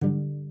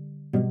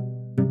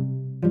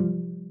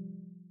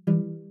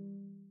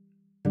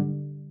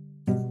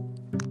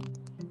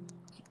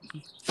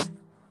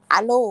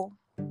Aló.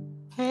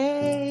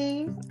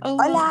 Hey,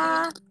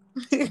 Hola.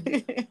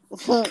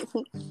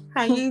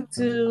 how you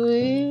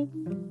doing?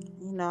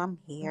 I'm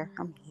here.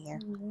 All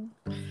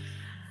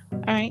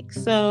right,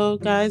 so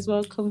guys,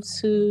 welcome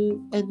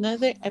to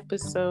another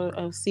episode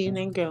of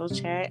CNN Girl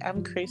Chat.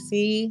 I'm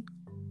Chrissy.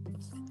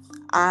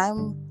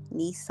 I'm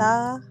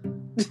Nisa.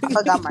 I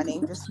forgot my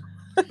name just.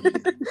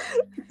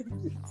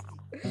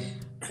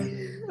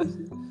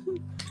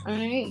 All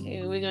right,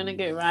 and we're gonna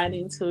get right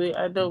into it.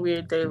 I know we're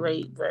a day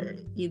late, but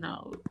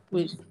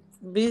we're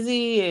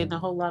busy and a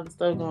whole lot of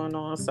stuff going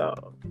on, so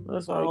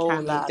that's A why we whole kind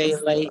of a lot of day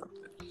late. stuff.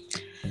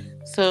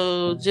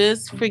 So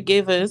just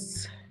forgive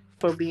us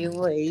for being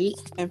late.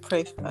 And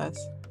pray for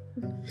us.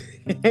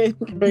 Pray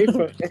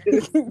for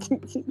us.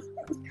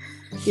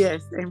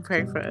 Yes, and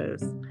pray for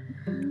us.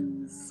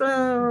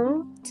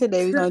 So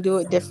Today we're going to do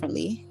it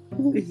differently.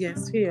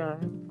 yes, we are.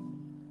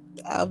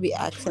 I'll be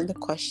asking the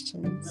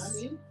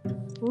questions.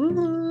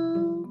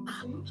 Woo.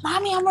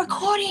 Mommy, I'm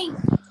recording.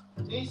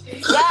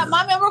 Yeah,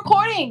 Mommy, I'm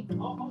recording.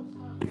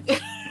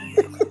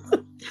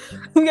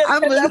 We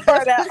gotta cut that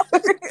part out.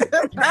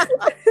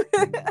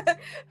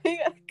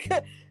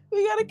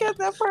 we gotta cut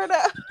that part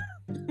out.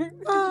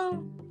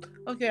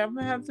 Okay, I'm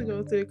gonna have to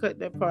go through and cut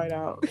that part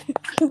out.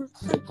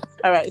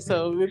 All right,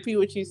 so repeat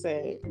what you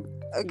said.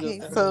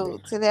 Okay, so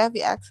today I'll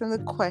be asking the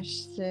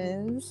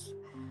questions.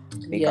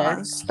 We're gonna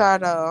Yes.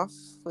 start off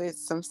with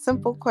some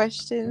simple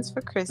questions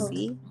for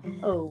Chrissy.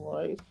 Oh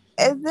boy.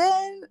 And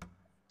then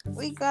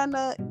we're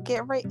gonna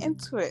get right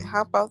into it.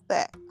 How about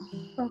that?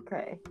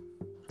 Okay.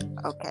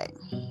 Okay.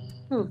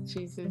 Oh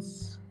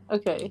Jesus.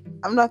 Okay.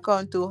 I'm not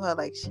gonna do her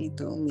like she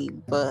do me,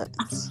 but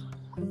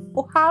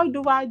Well, how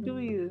do I do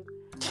you?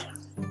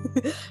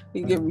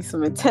 you give me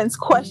some intense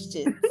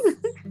questions.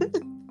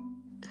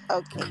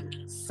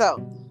 Okay, so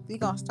we're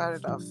gonna start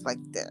it off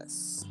like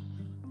this.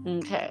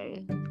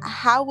 Okay.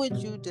 How would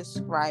you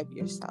describe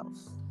yourself?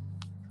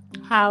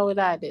 How would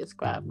I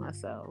describe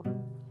myself?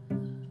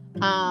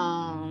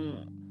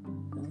 I'm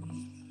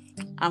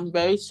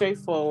very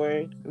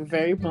straightforward,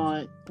 very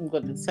blunt. I'm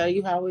going to tell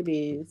you how it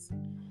is.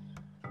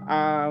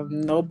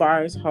 No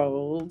bars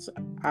hold.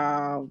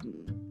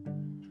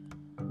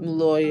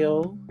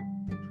 Loyal.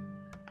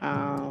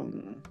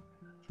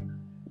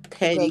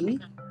 Petty.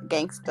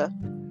 Gangster.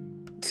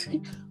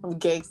 I'm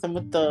gangster. I'm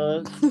a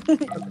thug.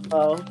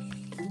 Well,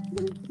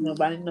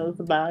 nobody knows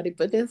about it,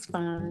 but it's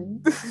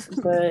fine.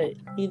 But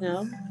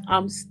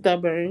I'm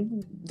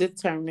stubborn,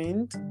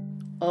 determined,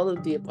 all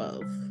of the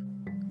above.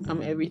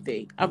 I'm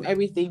everything. I'm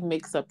everything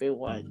mixed up in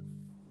one.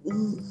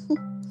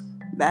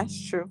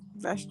 That's true.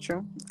 If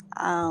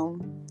I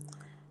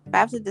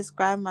have to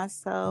describe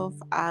myself,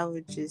 I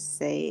would just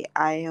say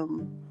I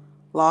am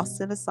lost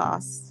in the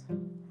sauce.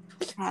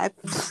 Happy.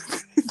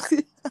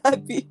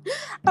 happy.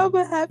 I'm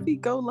a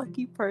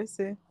happy-go-lucky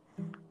person.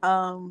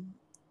 I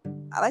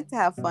like to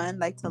have fun,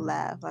 like to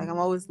laugh. Like I'm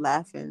always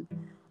laughing.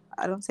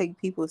 I don't take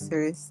people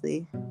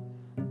seriously.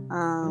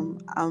 I'm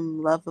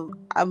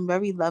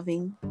very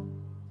loving.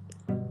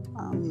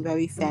 I'm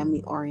very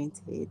family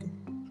oriented.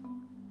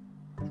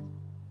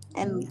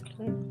 And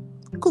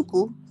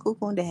cuckoo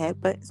in the head,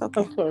 but it's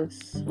okay. Of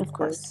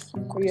course.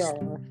 We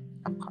are.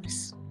 Of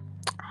course.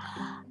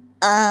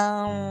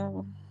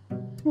 Um.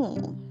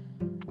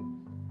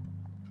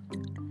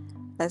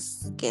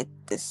 Let's get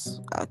this.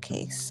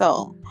 Okay,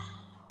 so.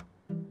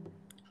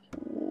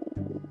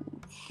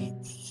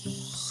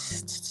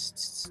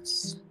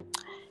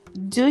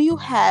 Do you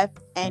have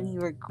any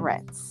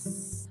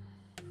regrets?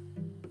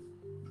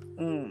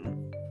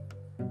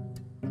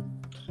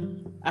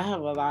 I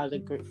have a lot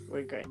of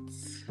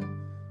regrets.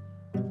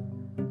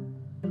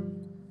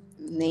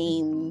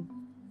 Name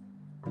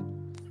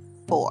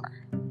 4.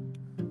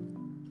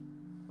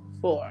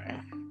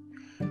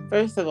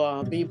 First of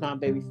all, being my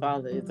baby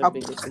father is the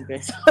biggest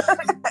regret.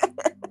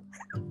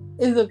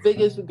 It's the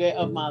biggest regret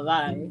of my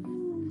life.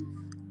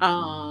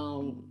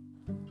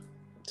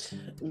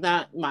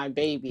 Not my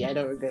baby. I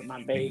don't regret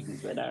my baby,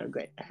 but I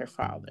regret her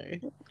father.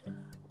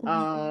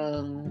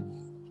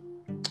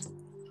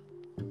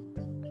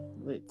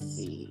 Let's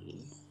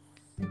see.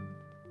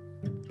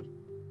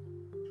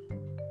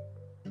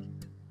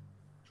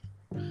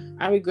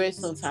 I regret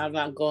sometimes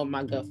not going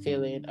my gut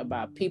feeling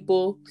about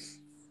people.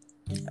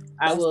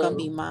 That's gonna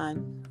be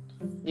mine.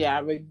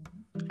 Yeah,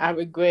 I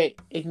regret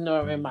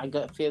ignoring my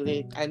gut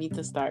feeling. I need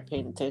to start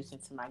paying attention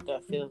to my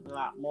gut feeling a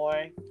lot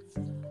more.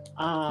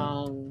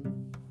 I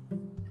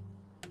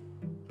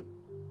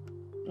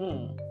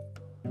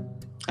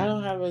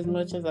don't have as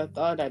much as I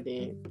thought I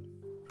did.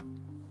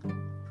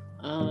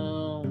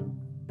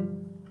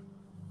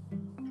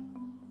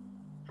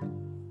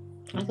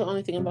 I can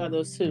only think about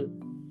those two.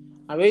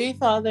 My baby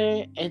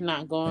father and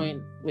not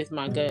going with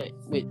my gut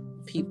with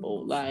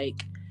people.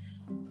 Like,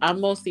 I'm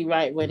mostly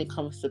right when it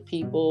comes to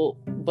people,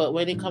 but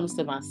when it comes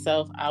to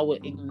myself, I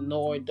would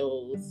ignore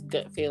those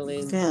gut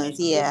feelings.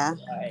 Yeah.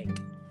 Like,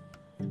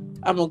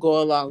 I'm gonna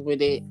go along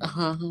with it.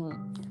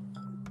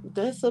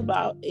 That's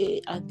about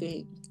it, I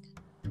think.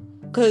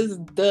 Because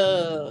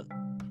the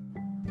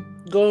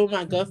going with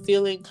my gut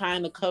feeling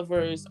kind of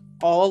covers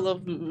all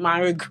of my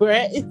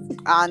regret.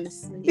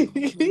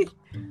 Honestly.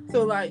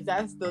 So like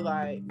that's the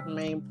like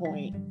main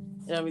point.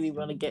 I don't really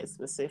want to get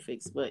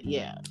specifics, but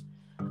yeah.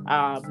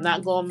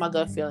 Not going my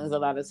gut feelings a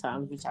lot of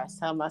times, which I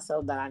tell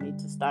myself that I need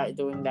to start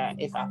doing that.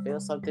 If I feel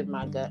something in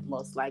my gut,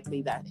 most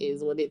likely that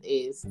is what it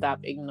is. Stop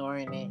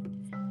ignoring it.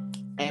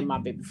 And my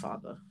baby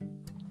father.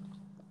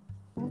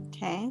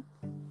 Okay.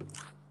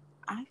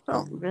 I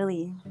don't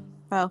really.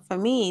 Well, for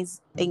me,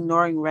 it's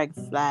ignoring red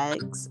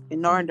flags,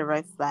 ignoring the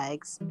red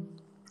flags.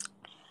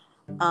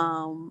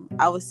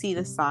 I would see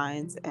the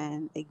signs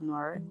and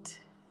ignore it.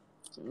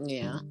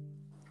 Yeah.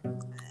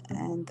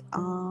 And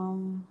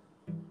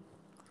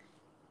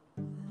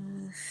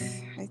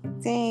I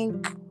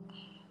think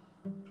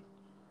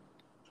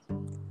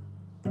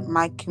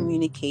my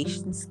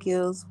communication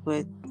skills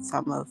with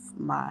some of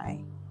my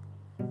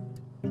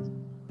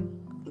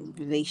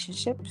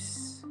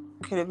relationships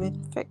could have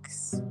been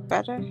fixed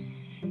better.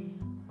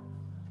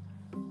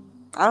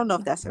 I don't know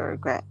if that's a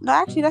regret. No,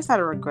 actually, that's not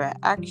a regret.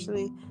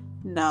 Actually,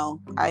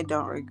 no, I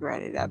don't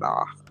regret it at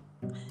all.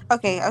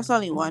 Okay, that's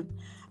only one.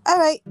 All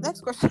right,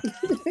 next question.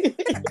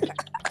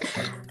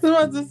 I was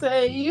about to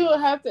say, you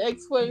don't have to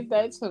explain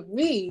that to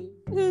me.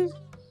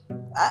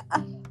 I,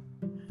 I,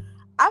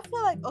 I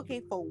feel like,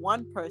 okay, for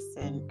one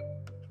person,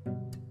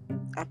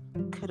 I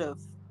could have.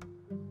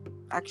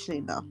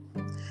 Actually, no.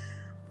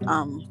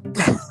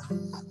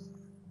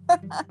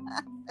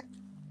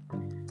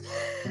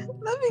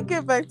 Let me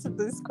get back to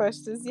these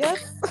questions.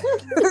 Yes.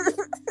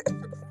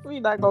 We're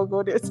not going to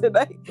go there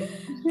tonight.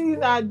 She's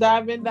not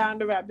diving down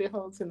the rabbit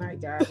hole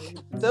tonight, guys.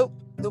 Nope,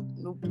 nope,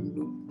 nope,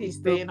 nope. She's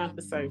Nope. staying on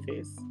the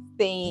surface.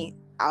 Staying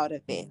out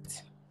of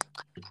it.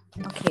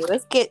 Okay,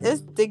 let's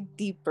dig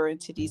deeper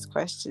into these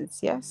questions.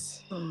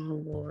 Yes. Oh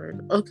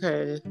Lord.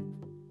 Okay.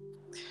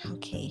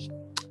 Okay.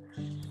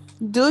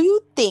 Do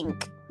you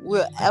think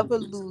we'll ever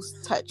lose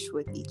touch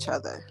with each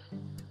other?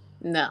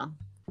 No.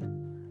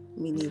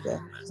 Me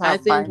neither. I How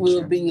think fine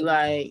we'll you. be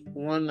like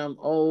one of them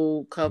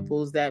old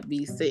couples that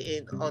be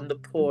sitting on the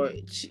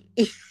porch.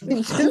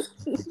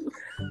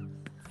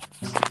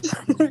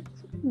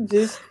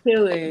 just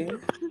chilling.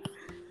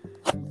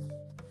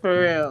 For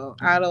real.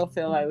 I don't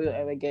feel like we'll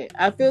ever get.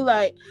 I feel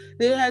like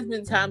there has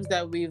been times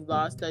that we've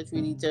lost touch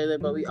with each other,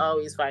 but we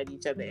always fight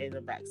each other in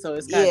the back. So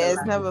it's kind of Yeah, it's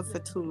like, never for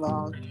too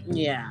long.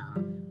 yeah.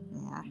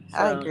 Yeah,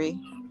 I So agree.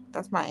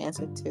 That's my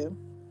answer too.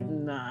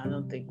 no, I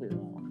don't think we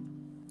will.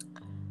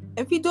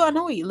 If you do, I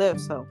know where you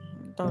live, so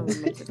it don't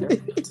really make a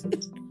difference.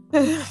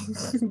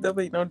 Don't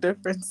make no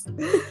difference.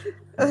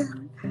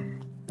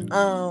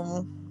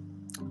 um,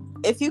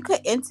 if you could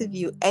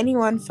interview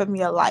anyone from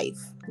your life,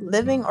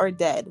 living or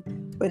dead,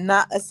 but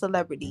not a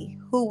celebrity,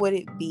 who would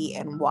it be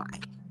and why?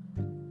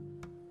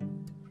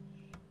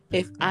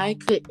 If I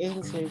could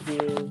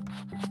interview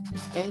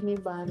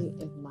anybody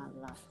in my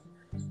life,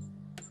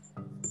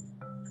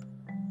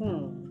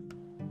 hmm,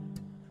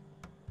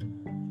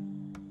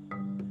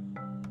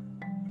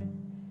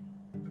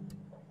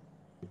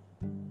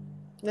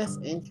 that's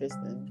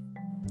interesting.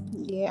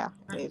 Yeah,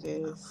 it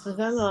is. Cause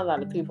I know a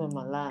lot of people in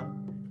my life.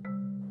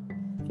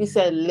 You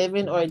said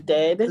living or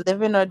dead.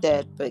 Living or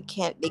dead, but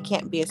they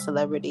can't be a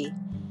celebrity.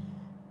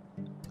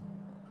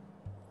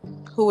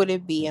 Who would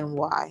it be and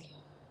why?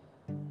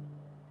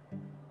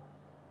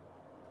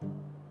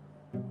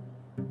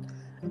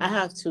 I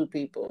have two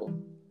people.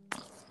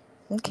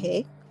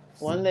 Okay.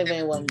 One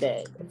living, one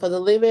dead. For the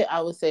living,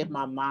 I would say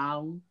my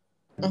mom.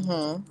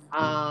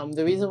 Mm-hmm.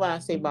 The reason why I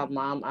say my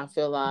mom, I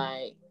feel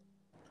like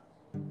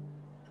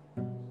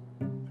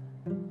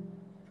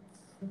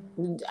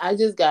I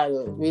just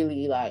gotta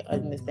really like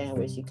understand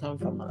where she come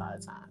from a lot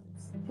of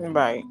times.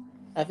 Right.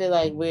 I feel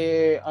like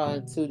we're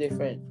on two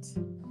different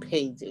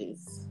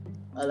pages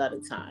a lot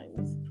of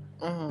times.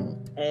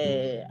 Mm-hmm.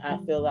 And I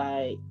feel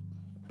like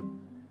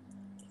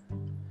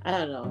I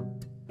don't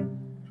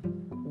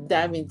know,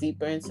 diving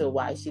deeper into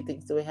why she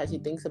thinks the way how she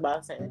thinks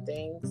about certain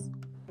things.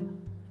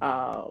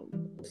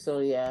 So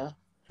yeah.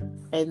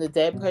 And the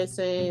dead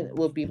person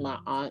would be my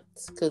aunt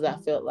because I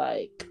felt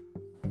like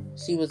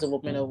she was a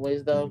woman of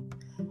wisdom.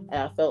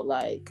 And I felt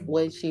like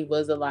when she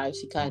was alive,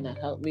 she kind of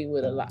helped me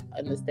with a lot,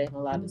 understand a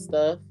lot of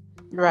stuff.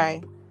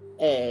 Right.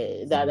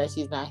 And now that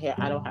she's not here,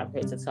 I don't have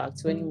her to talk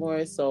to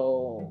anymore.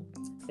 So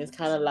it's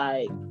kind of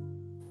like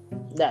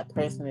that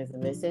person is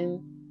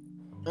missing.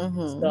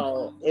 Mm-hmm.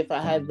 So if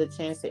I had the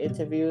chance to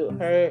interview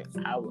her,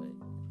 I would.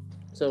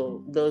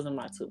 So those are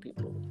my two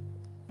people.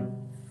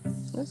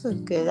 That's a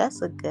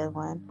good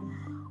one.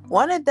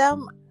 One of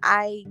them,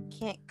 I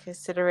can't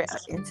consider it an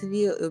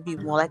interview. It would be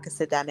more like a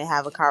sit down and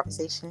have a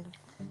conversation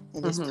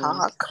and just Mm-hmm.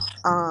 talk.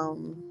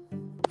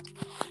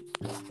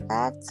 I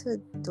have to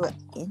do an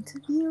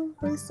interview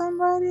with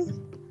somebody.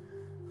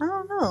 I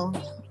don't know.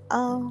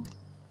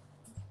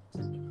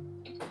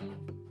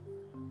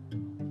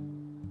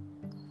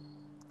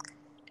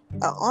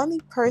 The only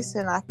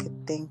person I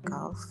could think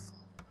of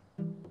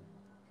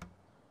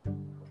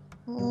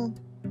hmm,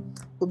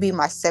 would be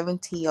my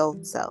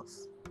 17-year-old self.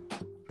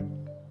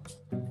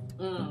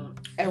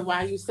 And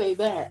why you say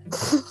that?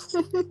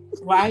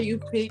 Why you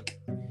pick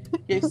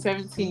Your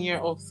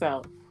 17-year-old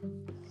self.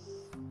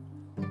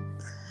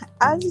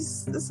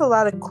 There's a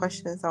lot of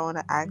questions I want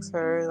to ask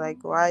her. Like,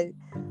 why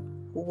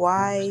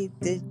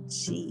did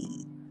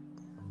she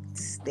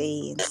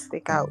stay and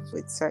stick out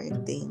with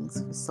certain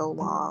things for so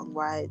long?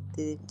 Why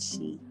didn't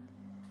she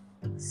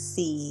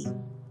see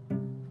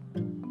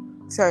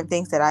certain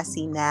things that I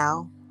see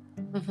now?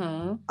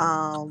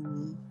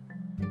 Mm-hmm.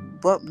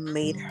 What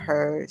made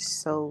her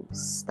so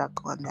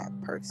stuck on that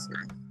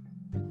person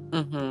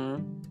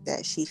Mm-hmm.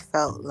 that she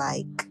felt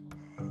like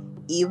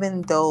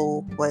even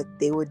though what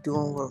they were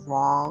doing were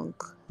wrong,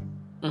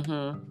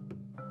 Mm-hmm.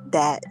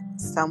 that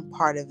some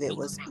part of it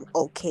was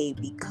okay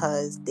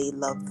because they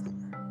loved her.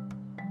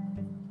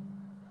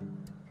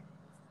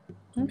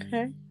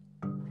 Okay.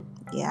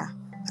 Yeah,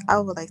 I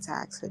would like to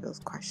ask her those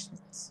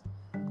questions.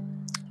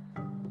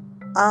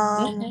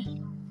 Okay.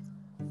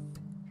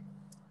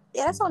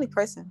 Yeah, that's the only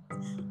person.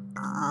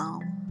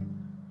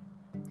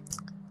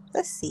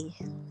 Let's see.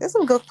 There's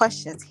some good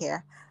questions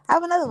here. I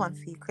have another one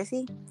for you,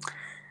 Chrissy.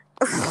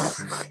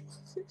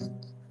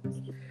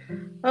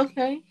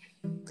 Okay.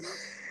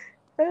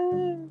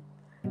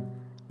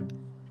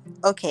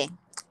 Okay.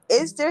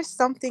 Is there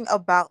something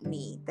about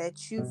me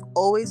that you've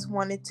always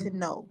wanted to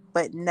know,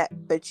 but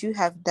you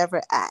have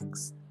never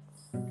asked?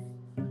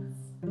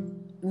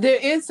 There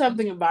is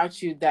something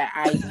about you that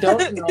I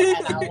don't know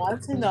and I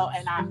want to know,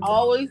 and I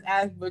always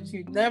ask, but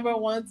you never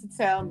want to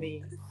tell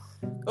me.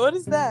 What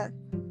is that?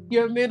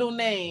 Your middle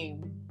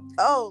name.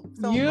 Oh,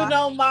 so You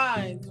know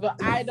mine,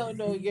 but I don't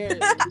know yours.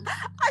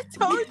 I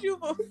told you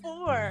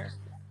before.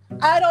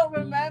 I don't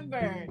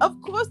remember.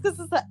 Of course, this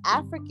is an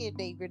African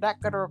name. You're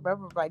not gonna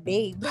remember my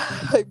name,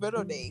 my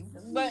middle name.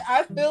 But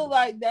I feel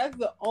like that's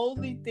the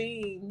only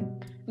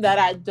thing that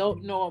I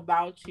don't know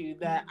about you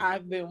that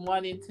I've been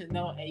wanting to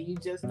know, and you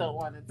just don't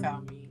want to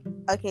tell me.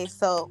 Okay,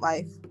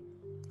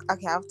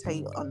 I'll tell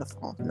you on the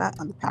phone, not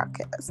on the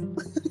podcast.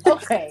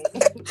 Okay.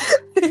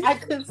 I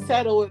could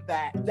settle with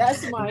that.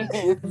 That's my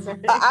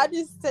answer. I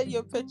just sent you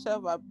a picture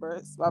of my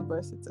birth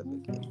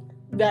certificate.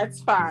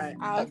 That's fine.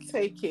 I'll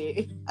take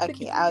it.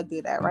 Okay, I'll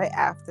do that right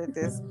after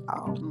this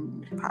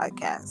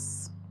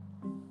podcast.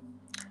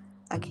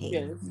 Okay.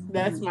 Yes,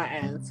 that's my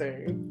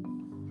answer.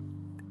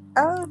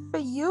 For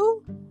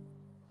you,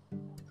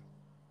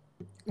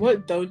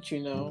 What don't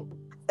you know?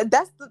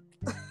 that's the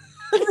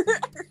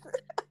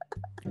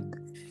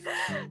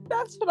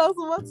that's what I was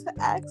about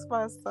to ask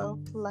myself.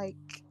 Like,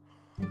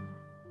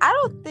 I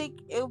don't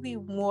think it'll be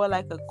more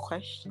like a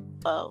question.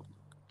 Well,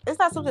 it's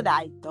not something that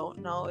I don't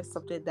know. It's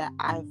something that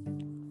I've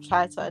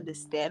tried to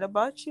understand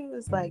about you.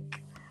 It's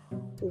like,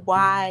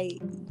 why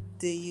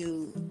do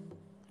you,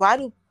 why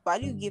do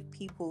you give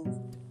people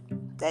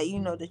that you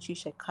know that you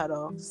should cut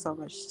off so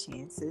much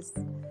chances,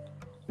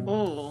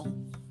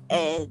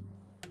 and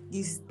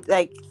you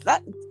like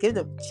not give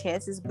them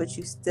chances, but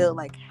you still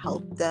like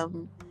help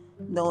them,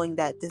 knowing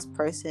that this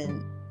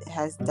person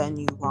has done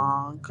you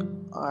wrong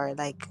or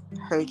like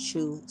hurt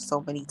you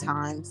so many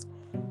times.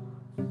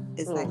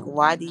 It's like,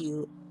 why do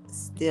you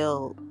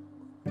still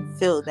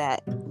feel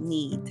that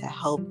need to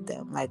help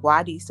them? Like,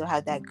 why do you still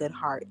have that good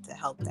heart to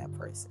help that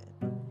person?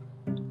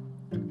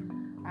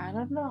 I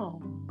don't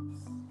know.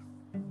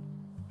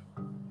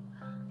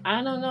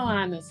 I don't know,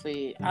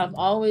 honestly. I've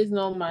always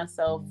known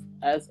myself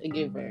as a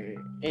giver.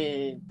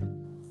 And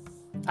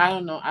I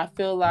don't know. I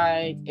feel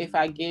like if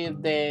I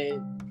give,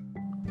 then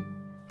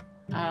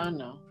I don't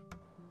know.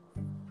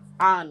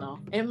 I don't know.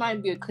 It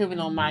might be a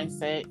criminal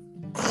mindset.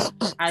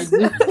 I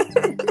do.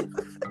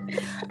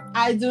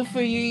 I do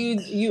for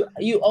you.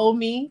 You owe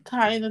me,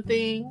 kind of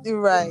thing.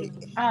 Right.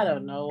 I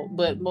don't know,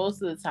 but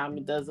most of the time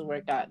it doesn't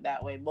work out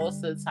that way.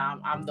 Most of the time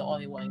I'm the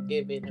only one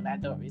giving and I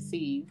don't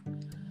receive.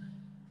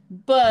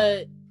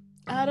 But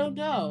I don't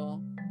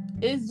know.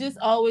 It's just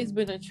always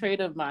been a trait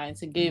of mine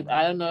to give.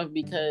 I don't know if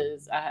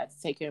because I had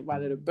to take care of my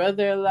little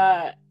brother a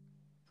lot.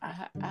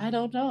 I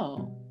don't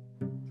know.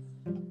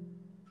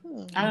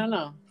 I don't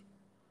know.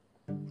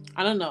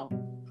 I don't know.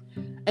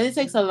 And it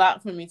takes a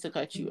lot for me to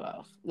cut you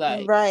off.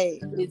 Like, right.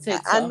 it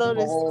takes I a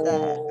noticed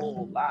that.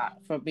 whole lot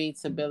for me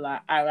to be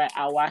like, all right,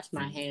 I'll wash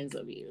my hands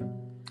of you.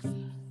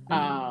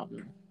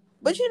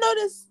 But you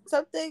notice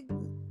something?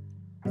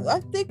 I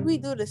think we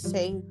do the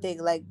same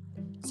thing. Like,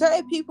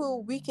 certain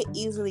people we can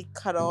easily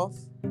cut off,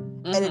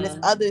 and then there's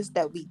others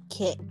that we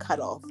can't cut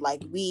off.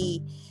 Like,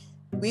 we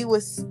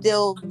would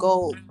still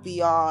go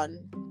beyond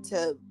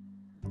to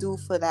do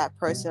for that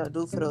person or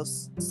do for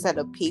those set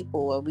of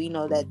people, and we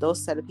know that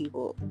those set of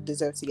people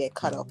deserve to get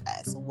cut off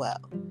as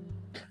well.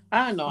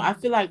 I don't know. I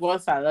feel like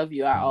once I love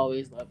you, I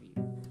always love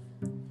you.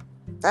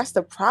 That's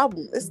the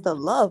problem. It's the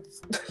love.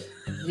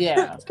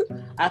 Yeah.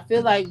 I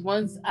feel like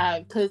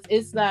because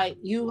it's like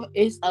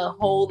it's a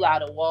whole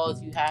lot of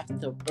walls you have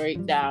to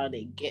break down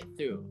and get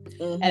through.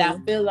 Mm-hmm. And I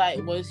feel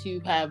like once you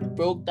have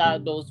broke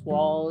down those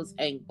walls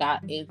and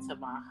got into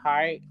my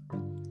heart,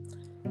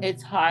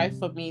 it's hard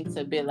for me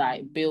to be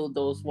like build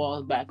those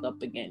walls back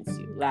up against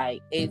you.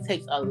 Like, it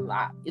takes a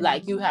lot.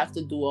 Like, you have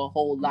to do a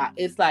whole lot.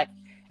 It's like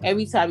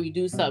every time you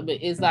do something,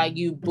 it's like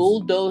you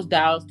bulldoze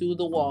down through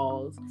the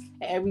walls.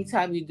 And every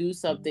time you do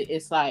something,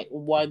 it's like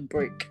one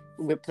brick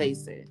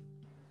replacing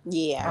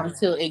Yeah.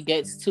 until it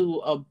gets to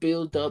a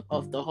buildup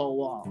of the whole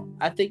wall.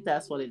 I think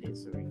that's what it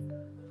is for me.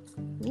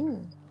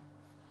 Mm,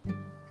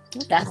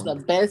 That's okay.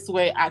 the best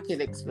way I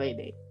could explain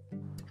it.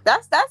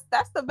 That's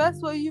the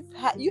best way you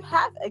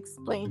have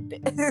explained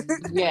it.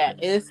 Yeah,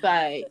 it's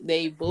like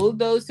they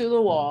bulldoze through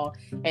the wall,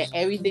 and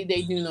everything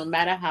they do, no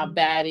matter how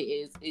bad it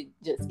is, it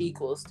just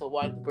equals to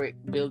one brick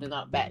building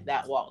up back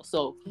that wall.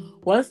 So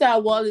once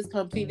that wall is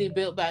completely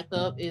built back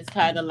up, it's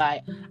kind of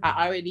like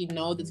I already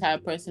know the type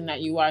of person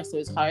that you are, so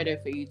it's harder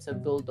for you to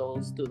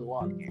bulldoze through the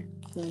wall again.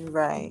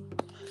 Right.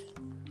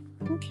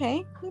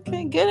 Okay.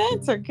 Okay. Good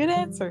answer. Good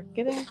answer.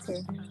 Good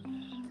answer.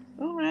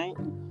 All right.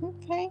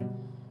 Okay.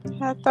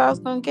 I thought I was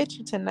gonna get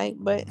you tonight,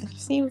 but it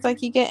seems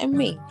like you're getting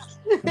me.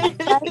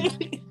 All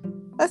right.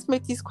 Let's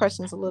make these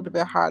questions a little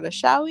bit harder,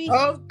 shall we?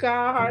 Oh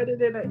God, harder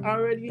than it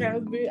already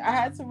has been. I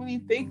had to really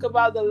think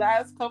about the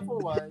last couple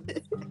ones.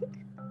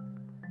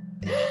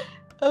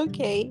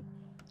 Okay.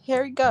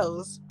 Here it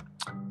goes.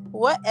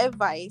 What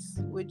advice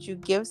would you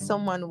give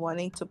someone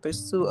wanting to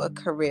pursue a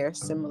career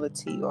similar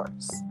to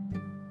yours?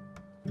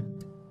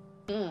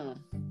 Mm.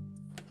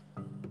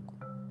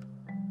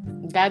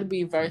 Got to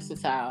be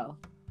versatile.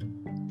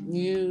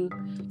 You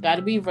got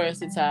to be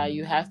versatile.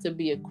 You have to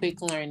be a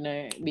quick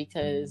learner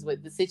because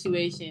with the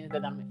situations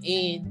that I'm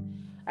in,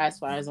 as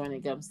far as when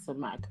it comes to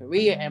my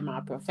career and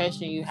my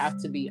profession, you have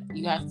to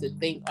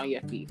think on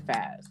your feet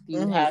fast. You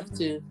Mm-hmm. have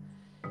to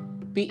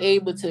be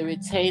able to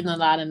retain a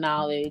lot of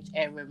knowledge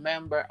and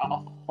remember a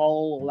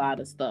whole lot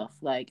of stuff.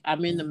 Like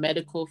I'm in the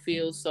medical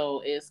field,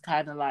 so it's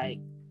kind of like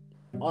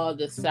all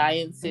the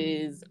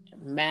sciences,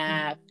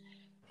 math,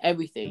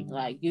 everything.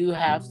 Like you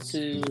have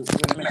to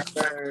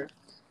remember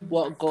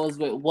what goes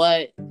with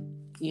what.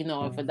 You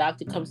know, if a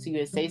doctor comes to you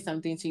and say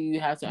something to you,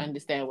 you have to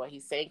understand what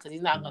he's saying because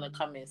he's not gonna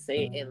come and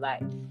say it in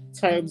like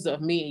terms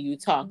of me and you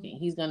talking.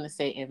 He's gonna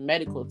say it in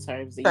medical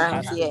terms, and you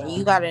have Terms, to yeah, you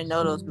know. gotta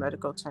know those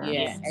medical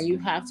Yeah, terms. and you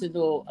have to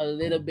know a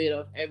little bit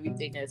of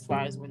everything as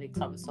far as when it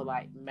comes to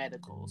like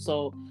medical.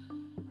 So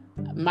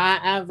my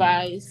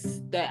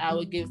advice that I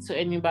would give to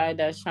anybody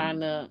that's trying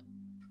to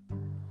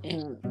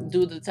and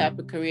do the type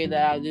of career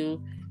that I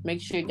do,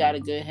 make sure you got a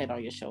good head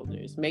on your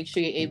shoulders. Make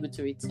sure you're able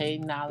to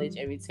retain knowledge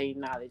and retain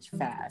knowledge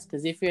fast.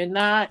 Because if you're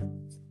not,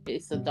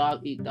 it's a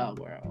dog eat dog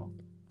world.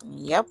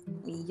 Yep,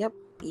 yep,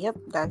 yep.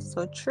 That's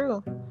so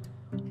true.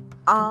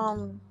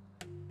 Um,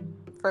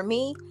 for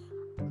me,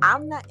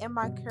 I'm not in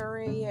my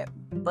career yet,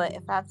 but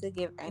if I have to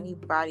give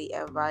anybody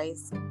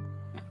advice,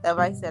 the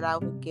advice that I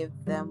would give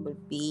them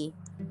would be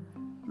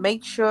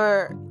make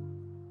sure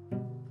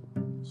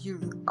you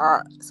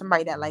are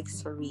somebody that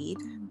likes to read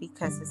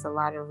because it's a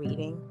lot of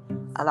reading,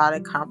 a lot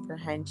of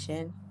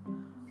comprehension.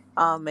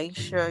 Make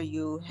sure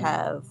you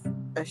have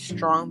a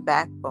strong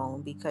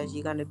backbone because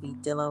you're going to be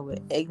dealing with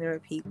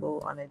ignorant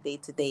people on a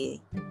day-to-day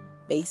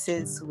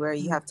basis where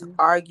you have to Mm-hmm.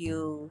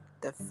 argue,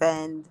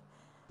 defend.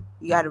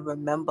 You got to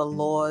remember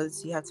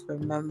laws. You have to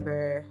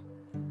remember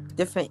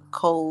different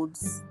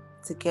codes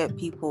to get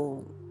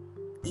people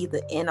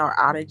either in or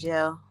out of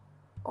jail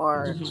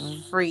or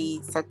Mm-hmm. free,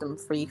 set them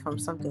free from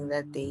something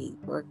that they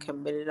were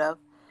committed of.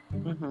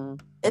 Mm-hmm.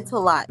 It's a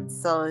lot.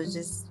 So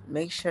just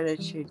make sure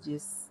that you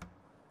just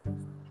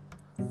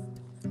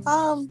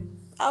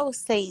I would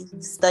say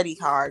study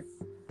hard,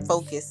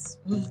 focus.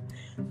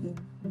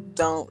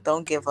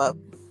 Don't give up.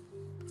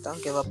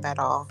 Don't give up at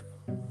all.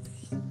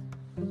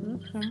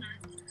 Okay.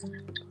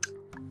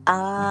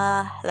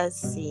 Let's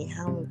see.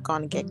 How I'm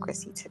gonna get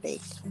Chrissy today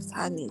because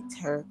I need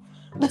her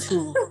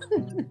to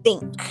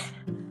think.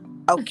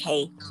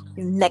 Okay,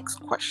 next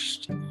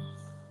question.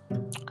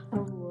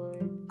 Oh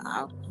Lord.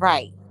 All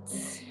right.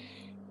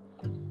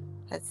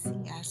 Let's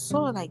see. I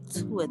saw like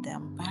two of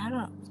them, but I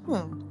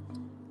don't.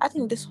 I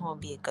think this one will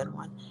be a good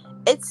one.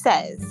 It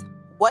says,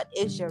 "What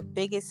is your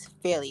biggest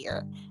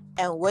failure,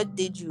 and what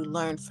did you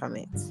learn from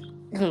it?"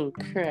 Oh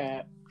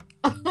crap.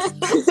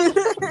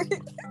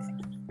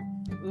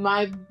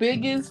 My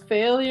biggest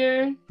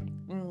failure.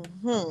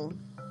 Mm-hmm.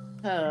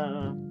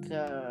 Oh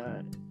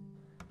God.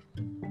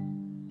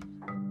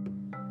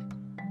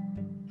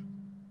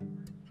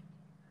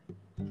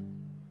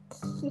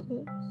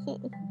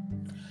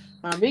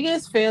 My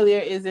biggest failure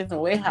is in the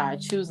way how I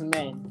choose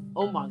men.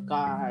 Oh my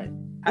God.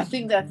 I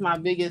think that's my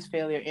biggest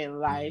failure in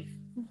life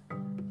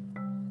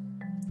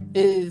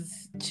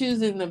is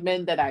choosing the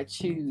men that I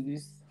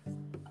choose.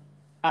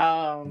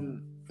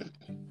 Um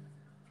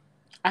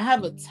I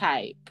have a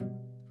type.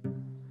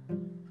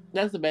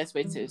 That's the best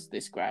way to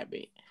describe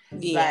it.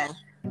 Like Yeah.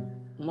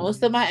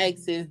 most of my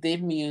exes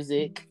did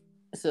music.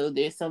 So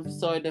there's some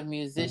sort of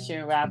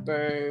musician,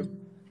 rapper,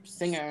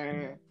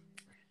 singer,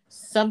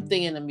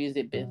 something in the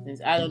music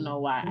business. I don't know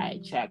why I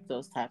attract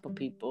those type of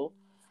people.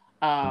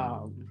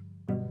 Um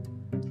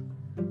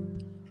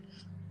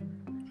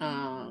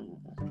um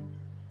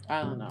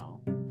I don't know.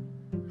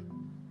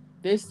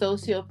 There's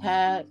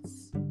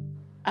sociopaths.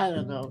 I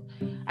don't know.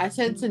 I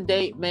tend to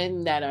date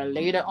men that are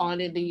later on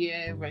in the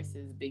year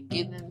versus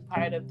beginning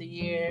part of the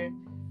year.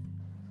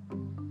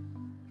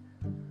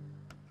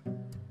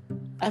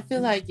 I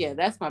feel like, yeah,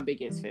 that's my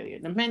biggest failure.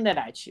 The men that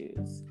I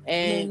choose.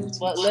 Men And to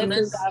what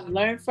lessons choose. I've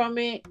learned from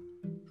it,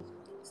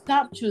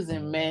 stop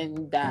choosing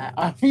men that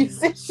are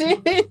musicians.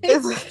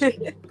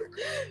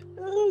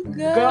 Oh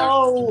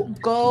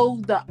god. Go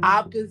the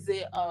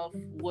opposite of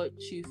what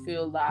you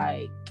feel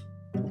like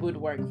would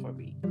work for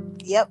me.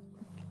 Yep.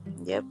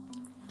 Yep.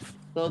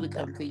 Go the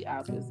complete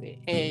opposite.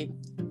 And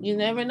you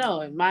never know.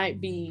 It might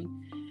be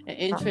an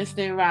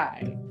interesting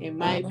ride. It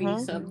might be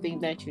Mm-hmm. something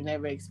that you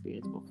never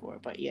experienced before.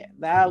 But yeah,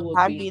 that would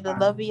Might be be the my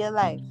love of your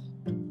life.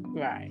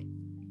 right.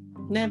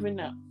 Never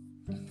know.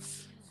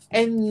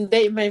 And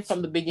date men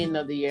from the beginning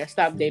of the year.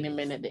 Stop dating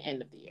men at the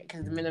end of the year.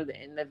 Because the men at the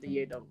end of the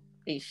year don't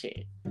ain't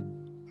shit.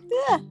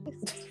 Yeah.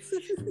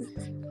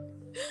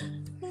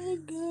 Oh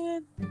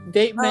god.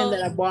 Date men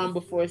that are Um, born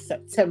before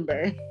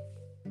September.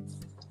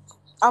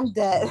 I'm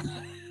dead.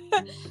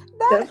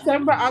 That.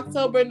 September,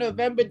 October,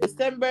 November,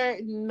 December.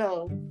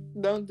 No,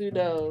 don't do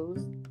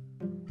those.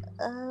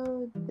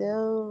 Oh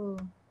no.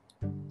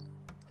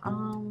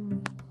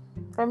 Um,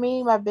 for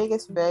me, my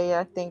biggest failure,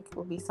 I think,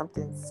 would be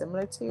something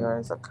similar to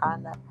yours, or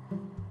kind of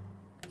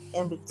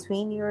in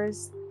between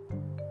yours.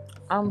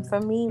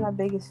 For me, my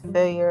biggest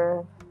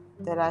failure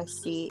that I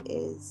see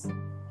is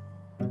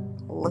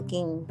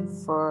looking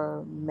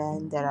for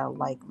men that are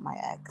like my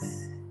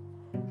ex,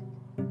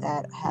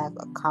 that have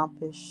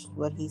accomplished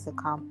what he's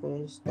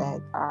accomplished,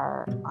 that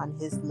are on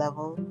his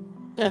level.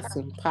 That's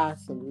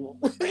impossible.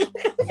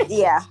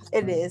 Yeah,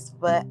 it is.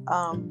 But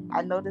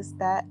I noticed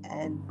that,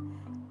 and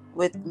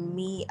with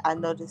me, I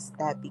noticed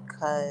that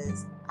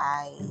because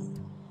I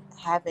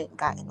haven't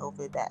gotten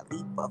over that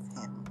leap of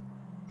him.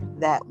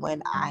 That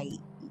when I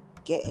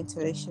get into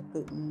a relationship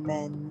with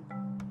men,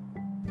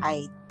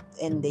 I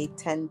and they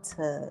tend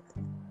to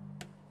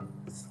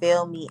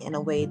fail me in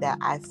a way that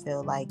I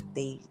feel like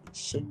they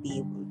should be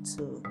able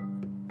to.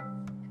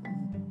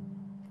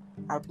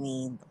 I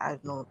mean, I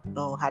don't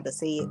know how to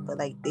say it, but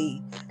like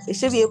they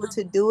should be able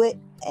to do it,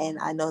 and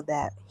I know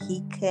that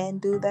he can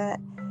do that.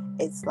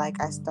 It's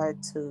like I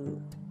start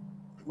to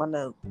want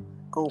to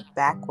go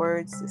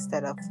backwards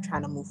instead of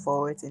trying to move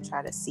forwards and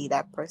try to see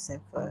that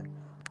person for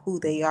who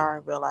they are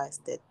and realize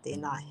that they're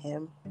not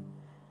him.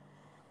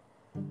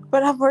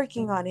 But I'm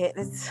working on it.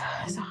 It's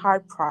a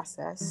hard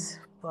process,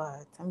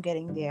 but I'm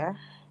getting there.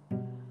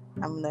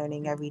 I'm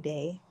learning every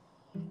day.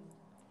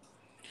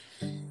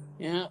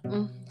 Yeah,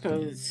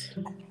 because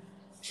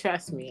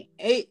trust me,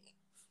 eight.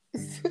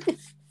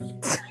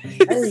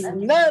 I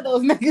love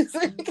those niggas.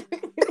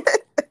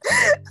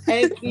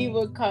 Ain't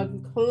even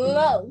come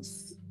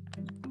close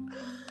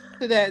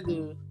to that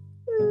dude.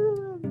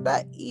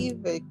 Not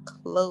even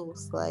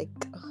close. Like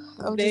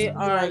I'm They just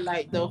be are like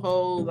like the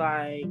whole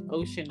like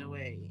ocean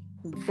away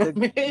from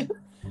the it.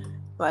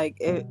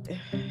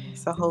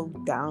 it's a whole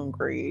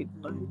downgrade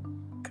like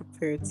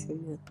compared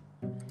to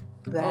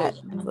Oh, that.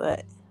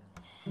 But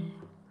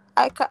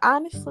I could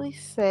honestly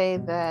say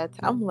that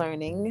I'm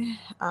learning.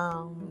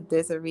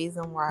 There's a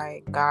reason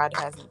why God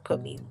hasn't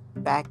put me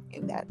back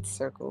in that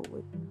circle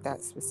with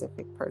that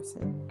specific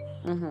person.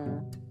 mm-hmm.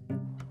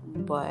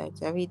 But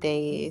every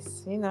day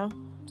is,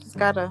 just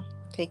gotta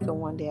take it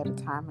one day at a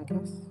time, I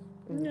guess.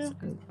 And it's Yeah.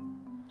 good.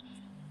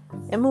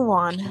 And move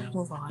on,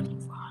 move on,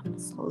 move on,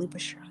 slowly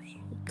but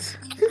surely.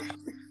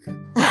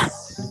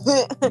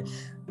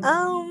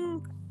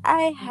 um,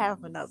 I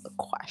have another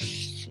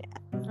question.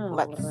 Oh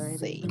Let's lordy.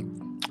 see.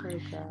 Oh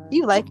god.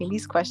 You liking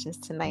these questions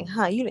tonight,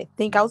 huh? You didn't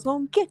think I was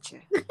gonna get you.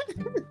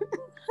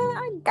 Huh,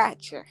 I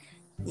got you.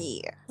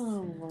 Yeah.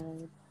 Oh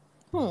lord.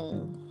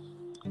 Hmm.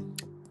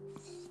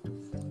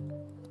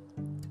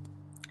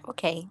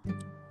 Okay.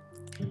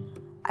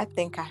 I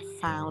think I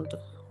found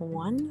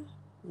one.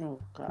 Oh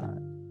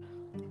god.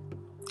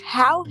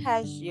 How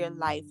has your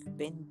life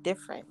been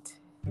different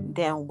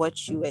than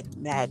what you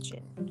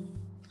imagined?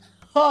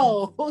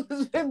 Oh,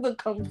 it's been the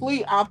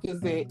complete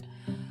opposite.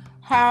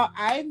 How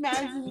I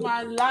imagine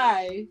my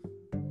life,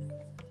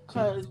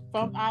 because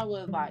from I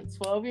was like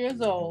 12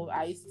 years old,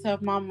 I used to tell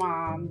my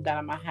mom that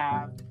I'm gonna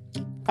have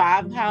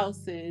 5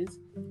 houses,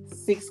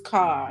 6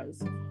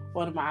 cars.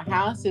 One of my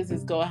houses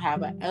is gonna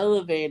have an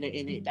elevator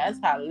in it. That's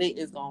how lit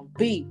it's gonna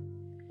be.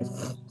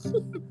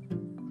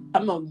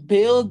 I'm gonna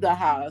build the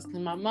house because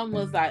my mom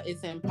was like,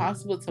 it's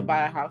impossible to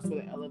buy a house with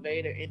an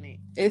elevator in it.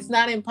 It's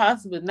not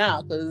impossible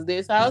now because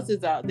there's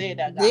houses out there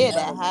that got Yeah,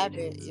 that have it.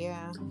 elevators.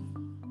 Yeah.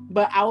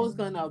 But I was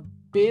gonna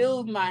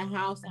build my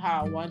house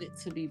how I want it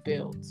to be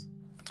built.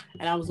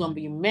 And I was gonna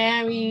be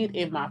married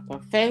in my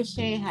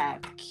profession,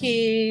 have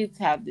kids,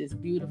 have this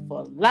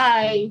beautiful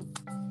life,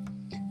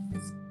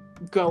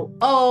 grow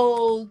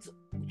old,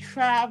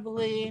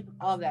 traveling,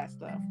 all that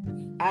stuff.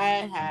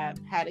 I have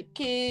had a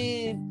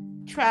kid,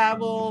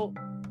 travel,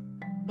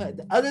 but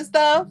the other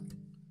stuff,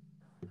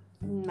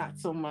 not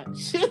so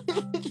much.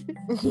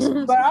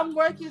 But I'm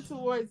working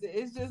towards it.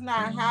 It's just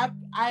not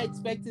happening. I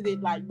expected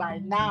it like by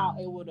now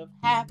it would have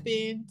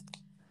happened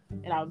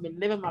and I've been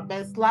living my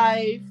best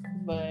life.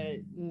 but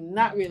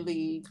not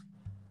really.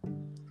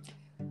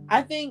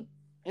 I think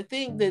I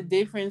think the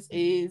difference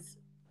is,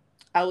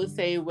 I would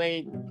say,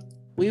 when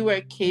we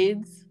were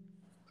kids,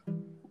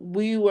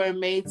 we were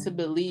made to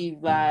believe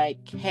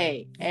like,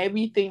 hey,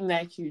 everything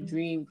that you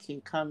dream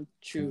can come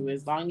true.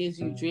 As long as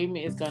you dream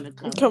it, it's gonna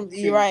come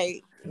You're true.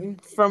 right.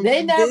 From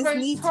They never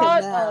Disney to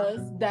taught now.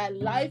 us that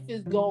life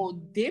is gonna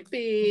dip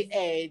it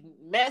and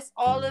mess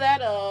all of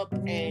that up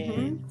Mm-hmm.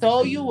 and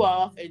throw you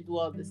off and do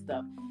all this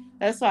stuff.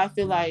 That's why I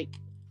feel like,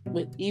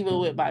 with even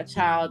with my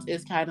child,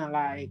 it's kind of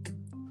like,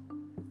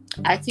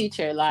 I teach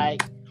her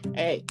like,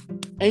 hey,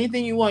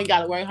 anything you want, you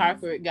gotta work hard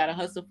for it, gotta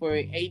hustle for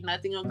it. Ain't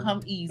nothing gonna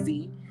come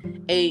easy.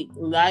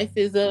 Life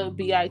is a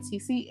bitch.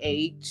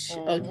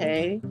 Mm-hmm.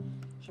 Okay,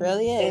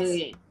 Really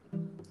is. and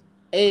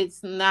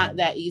it's not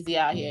that easy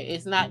out here.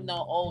 It's not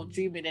no old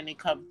dreaming and it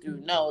come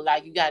through. No,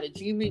 like, you gotta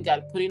dream it, you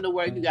gotta put in the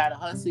work, you gotta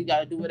hustle, you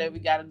gotta do whatever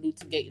you gotta do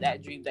to get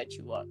that dream that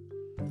you want.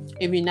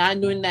 If you're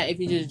not doing that, if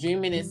you're just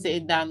dreaming and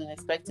sitting down and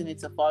expecting it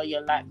to fall in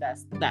your lap,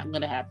 that's not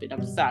gonna happen.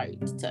 I'm sorry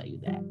to tell you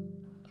that.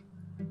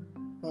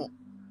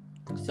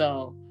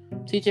 So,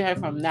 teaching her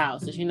from now,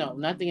 so she know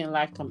nothing in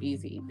life come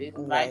easy. Life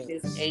Right.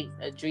 is ain't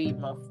a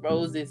dream of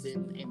roses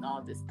and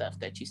all this stuff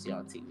that you see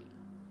on TV.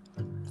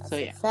 So That's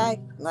a yeah,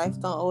 fact. Life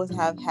don't always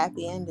have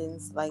happy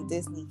endings like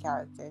Disney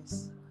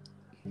characters.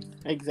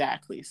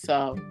 exactly.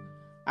 So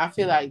I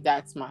feel like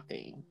that's my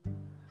thing.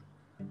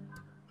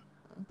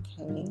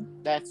 Okay.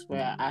 That's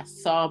where I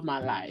saw my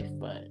life,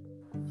 but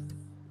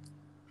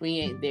we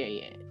ain't there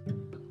yet.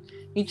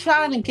 We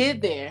trying to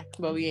get there,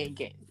 but we ain't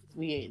there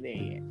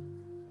yet.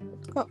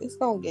 It's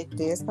gonna get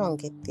there. It's gonna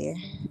get there.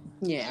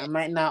 Yeah, I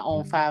might not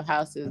own 5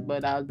 houses,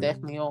 but I'll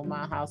definitely own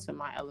my house and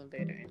my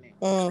elevator in it.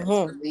 Best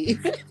Mm-hmm.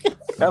 believe.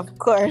 Of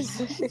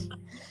course.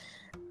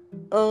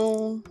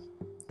 um.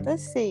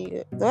 Let's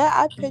see. The way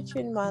I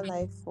pictured my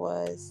life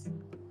was,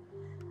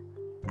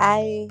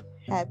 I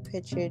had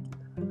pictured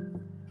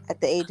at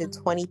the age of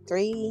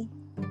 23,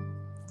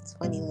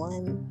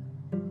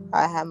 21,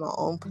 I had my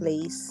own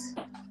place,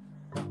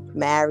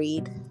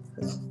 married,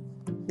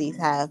 at least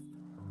have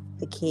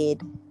a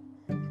kid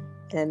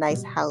in a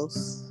nice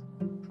house.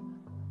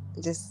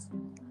 Just,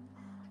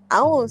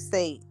 I won't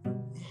say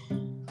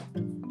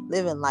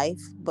living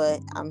life, but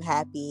I'm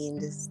happy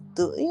and just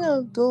doing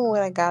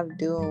what I gotta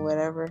do and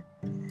whatever.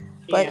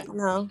 Yeah,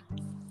 But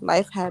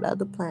life had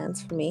other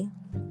plans for me.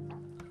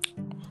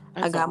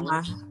 I that's got all.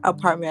 my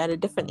apartment at a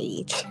different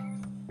age.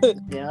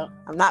 Yeah.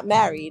 I'm not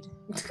married.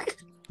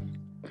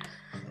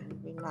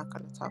 We're not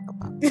gonna talk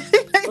about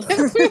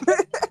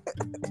that.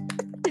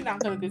 You're not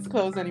gonna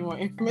disclose any more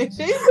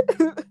information.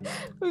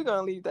 We're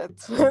gonna leave that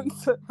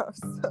to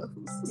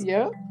ourselves.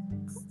 Yeah.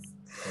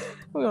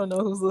 We don't know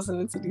who's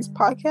listening to these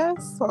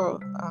podcasts, so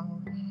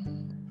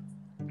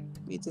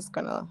we're just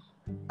gonna.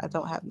 I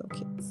don't have no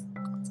kids.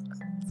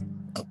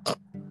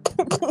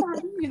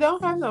 You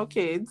don't have no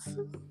kids.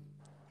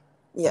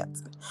 Yet.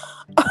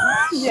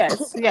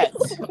 Yes, yet.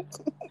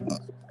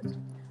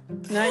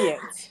 Not yet.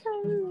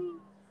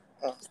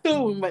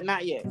 Soon, but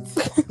not yet.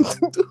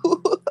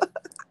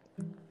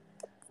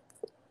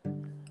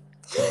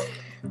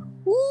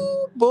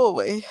 Ooh,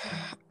 boy.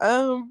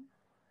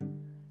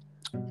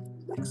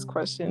 Next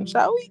question,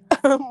 shall we?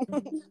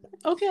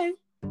 Okay,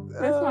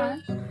 that's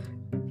fine.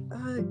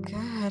 Oh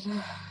God,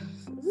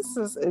 this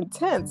is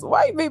intense.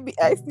 Why you made me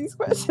ask these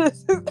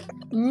questions?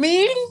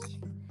 Me?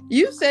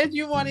 You said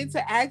you wanted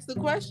to ask the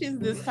questions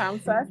this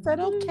time, so I said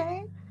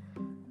okay.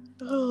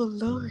 Oh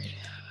Lord.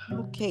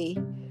 Okay.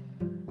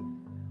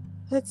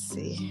 Let's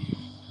see.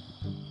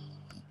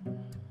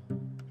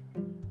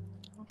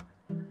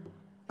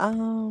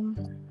 Um,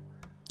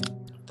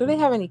 do they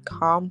have any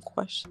calm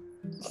questions?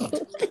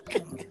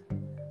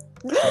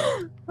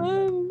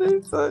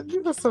 These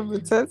are some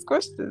intense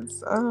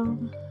questions.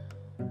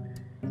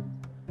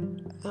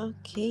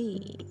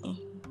 Okay.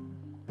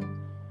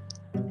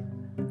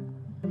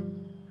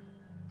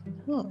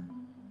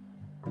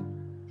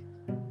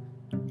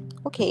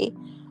 Okay.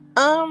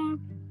 Um,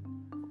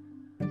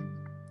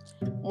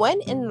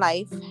 when in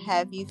life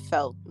have you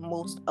felt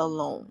most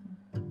alone?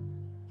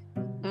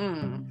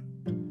 Mm.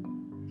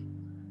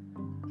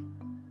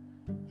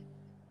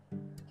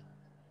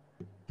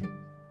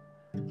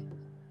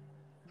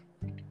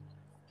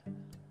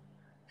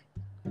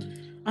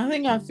 I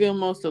think I feel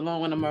most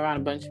alone when I'm around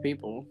a bunch of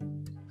people.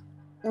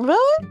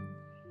 Really?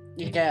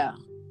 Yeah.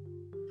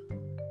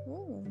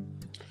 Hmm.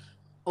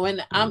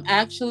 When I'm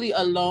actually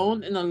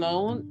alone,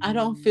 I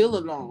don't feel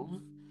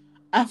alone.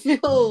 I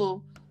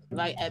feel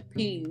like at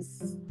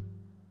peace.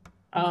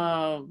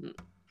 Um,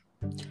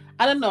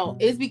 I don't know.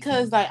 It's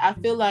because, like, I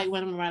feel like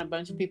when I'm around a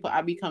bunch of people,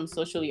 I become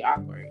socially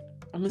awkward.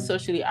 I'm a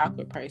socially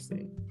awkward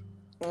person.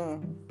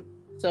 Mm.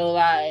 So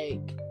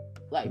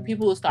like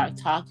people will start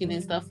talking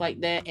and stuff like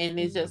that, and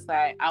it's just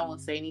like I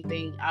won't say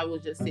anything. I will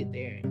just sit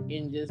there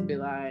and just be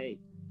like,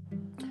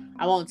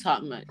 I won't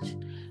talk much.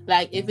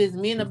 Like, if it's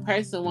me and a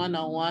person one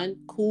on one,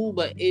 cool.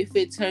 But if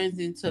it turns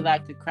into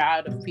like a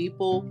crowd of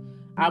people,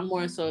 I'm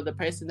more so the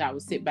person that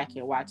would sit back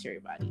and watch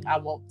everybody. I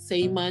won't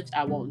say much.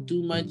 I won't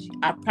do much.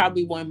 I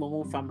probably won't even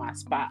move from my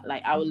spot.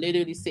 Like I would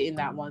literally sit in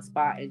that one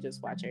spot and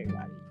just watch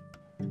everybody.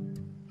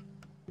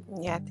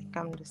 Yeah, I think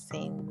I'm the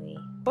same way.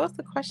 What was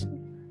the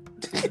question?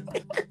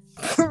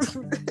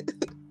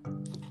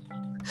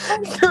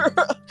 Girl,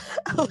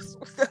 I was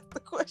forgot the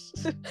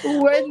question.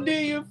 When do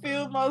you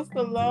feel most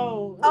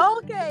alone?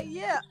 Okay,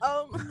 yeah.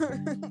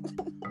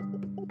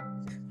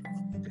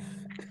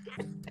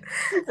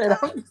 And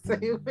I'm the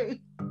same way.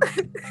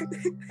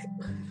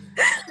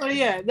 So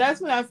yeah,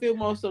 that's when I feel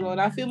most alone.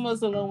 I feel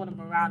most alone when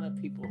I'm around other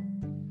people.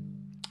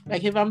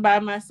 Like if I'm by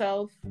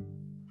myself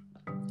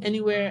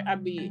anywhere,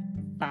 I'd be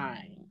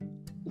fine.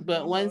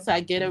 But once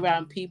I get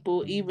around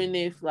people, even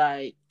if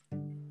like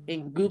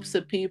in groups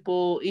of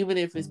people, even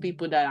if it's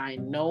people that I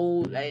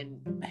know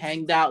and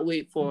hanged out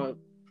with for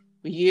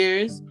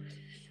years,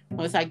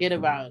 once I get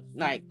around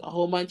like a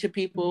whole bunch of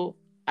people,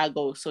 I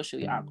go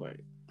socially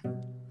awkward.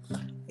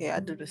 Yeah, I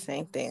do the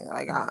same thing.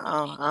 Like I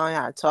don't know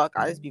how to talk.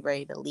 I just be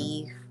ready to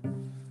leave.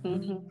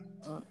 Mm-hmm.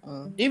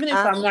 Mm-mm. Even if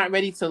I'm not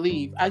ready to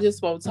leave, I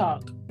just won't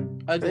talk.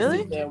 I'll just Really?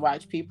 sit there and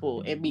watch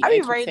people and be I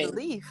be ready to entertained.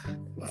 leave.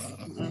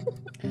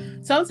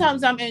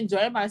 Sometimes I'm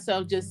enjoying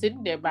myself just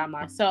sitting there by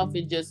myself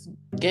and just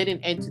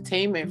getting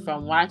entertainment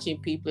from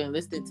watching people and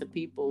listening to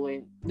people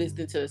and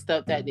listening to the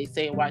stuff that they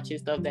say and watching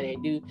stuff that they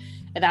do.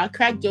 And I'll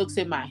crack jokes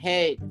in my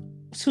head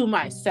to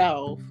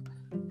myself.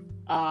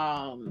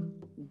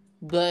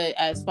 But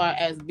as far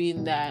as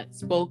being that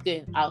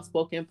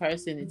outspoken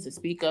person and to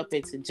speak up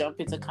and to jump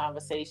into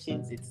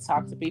conversations and to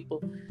talk to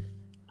people,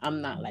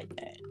 I'm not like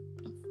that.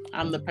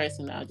 I'm the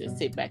person that'll just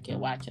sit back and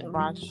watch it.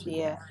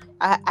 Yeah.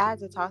 I had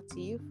to talk to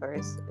you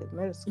first in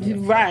middle school.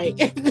 Right.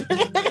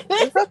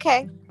 It's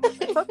okay.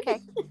 It's okay.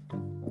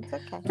 It's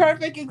okay.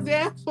 Perfect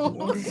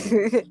example.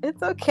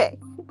 It's okay.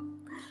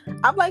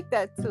 I'm like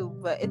that too,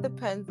 but it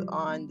depends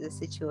on the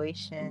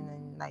situation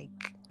and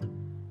like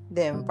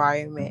the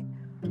environment.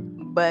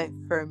 But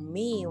for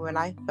me, when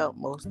I felt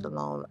most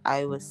alone,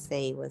 I would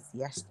say was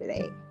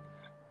yesterday.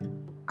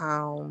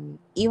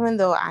 Even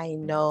though I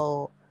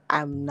know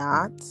I'm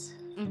not,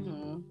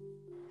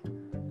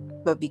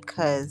 but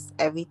because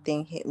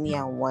everything hit me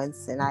at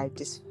once and I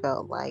just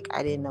felt like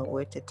I didn't know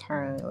where to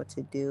turn, what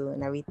to do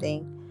and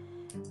everything,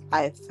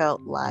 I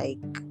felt like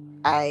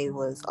I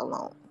was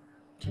alone.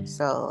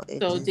 So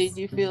did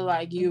you feel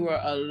like you were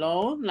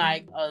alone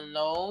like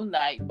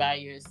by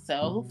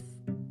yourself,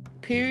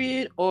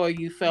 period, or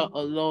you felt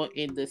alone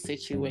in the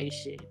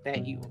situation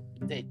that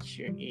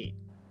you're in?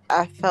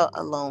 I felt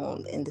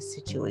alone in the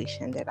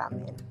situation that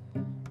I'm in.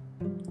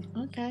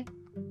 Okay.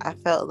 I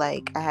felt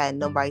like I had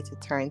nobody to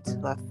turn to.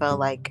 I felt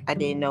like I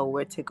didn't know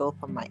where to go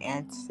for my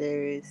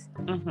answers.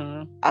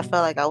 I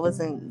felt like I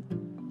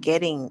wasn't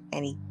getting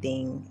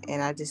anything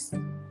and I just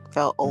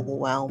felt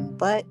overwhelmed.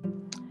 But,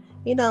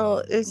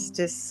 it's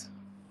just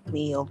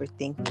me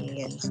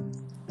overthinking and,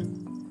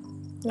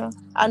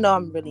 I know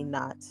I'm really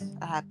not.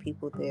 I have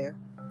people there.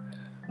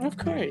 Of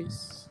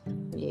course.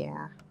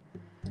 Yeah.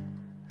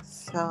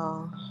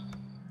 So,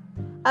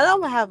 I know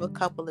I'm going to have a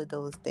couple of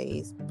those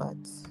days, but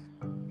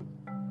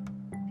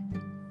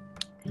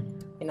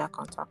we're not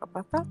going to talk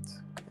about that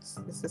because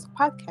this is a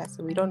podcast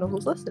and we don't know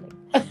who's listening.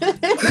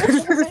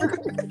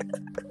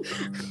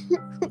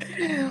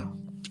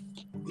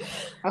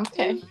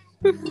 Okay.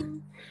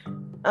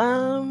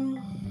 How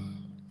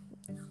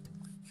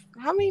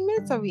many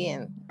minutes are we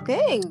in?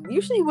 Dang,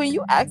 usually when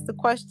you ask the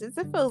questions,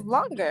 it feels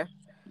longer.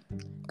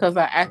 Because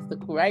I asked the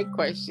right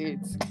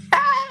questions.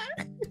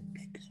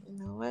 You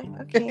know what?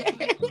 Okay.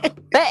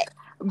 Bet.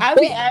 I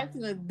be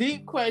asking the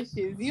deep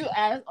questions. You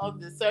ask on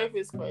the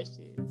surface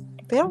questions.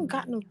 They don't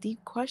got no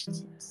deep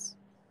questions.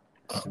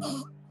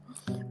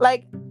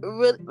 Like,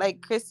 really,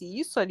 like, Chrissy,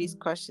 you saw these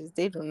questions.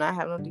 They do not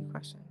have no deep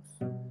questions.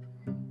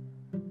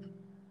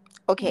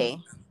 Okay.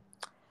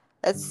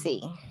 Let's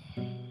see.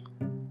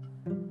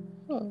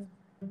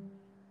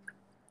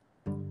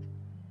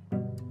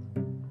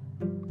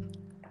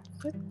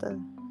 What the?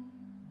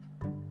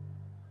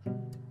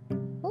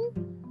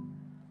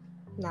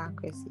 Nah,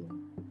 Chrissy.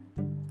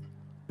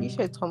 You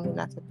should have told me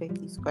not to pick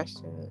these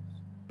questions.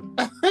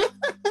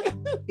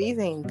 These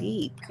ain't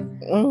deep.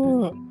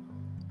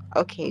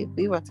 Okay,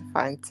 we want to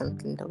find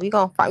something though. We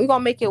gonna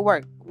make it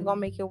work. We're gonna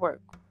make it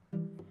work.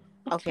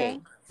 Okay.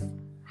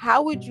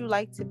 How would you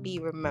like to be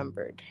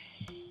remembered?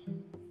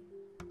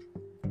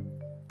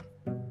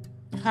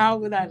 How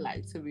would I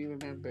like to be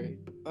remembered?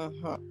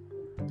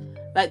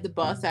 Like the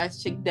boss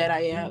ass chick that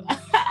I am.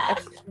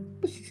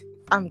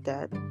 I'm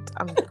dead.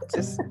 I'm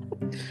just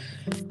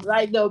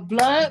like the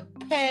blunt,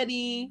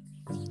 petty,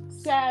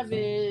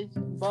 savage,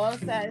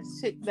 boss ass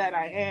chick that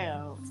I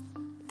am.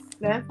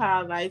 That's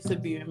how I like to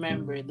be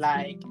remembered.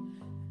 Like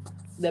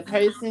the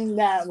person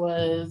that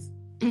was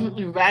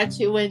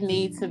ratchet when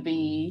need to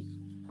be,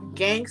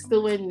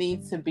 gangster when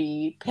need to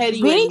be,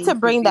 petty. We need to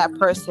bring that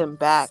person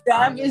back.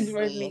 Savage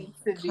when need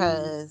to be,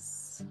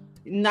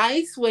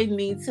 nice when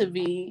need to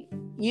be.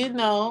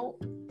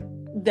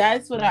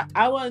 That's what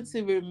I want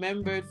to be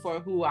remembered for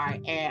who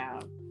I am.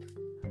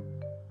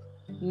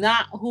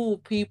 not who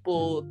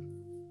people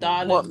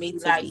thought Want of me me.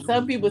 to Like be.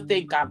 some people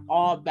think I'm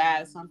all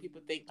bad, some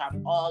people think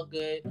I'm all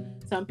good,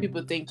 some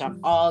people think I'm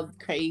all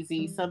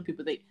crazy, some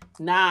people think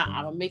nah,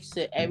 I'm a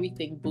mixture of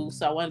everything, boo.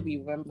 So I want to be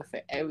remembered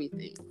for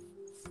everything.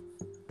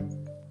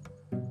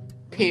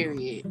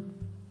 Period.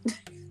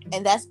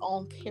 And that's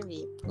on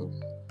period, poo.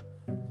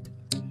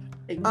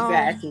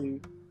 Exactly.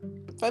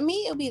 For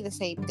me, it'll be the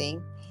same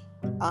thing.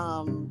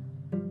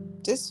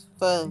 Just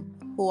for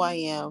who I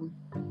am,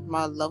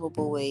 my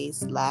lovable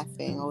ways,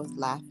 laughing, always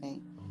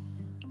laughing,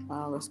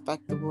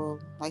 respectable,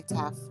 like to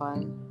have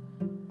fun,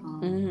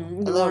 a You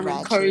little want to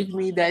ratchet, encourage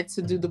me that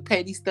to do the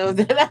petty stuff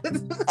that I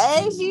was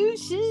as you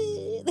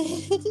should,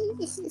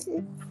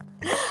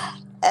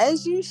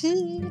 as you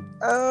should.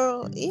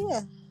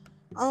 Yeah.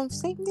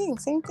 Same thing,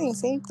 same thing,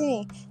 same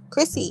thing.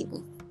 Chrissy,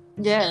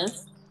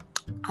 Yes.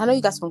 I know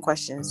you got some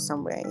questions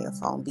somewhere in your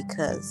phone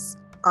because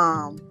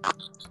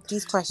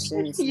these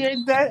questions. You're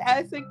done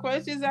asking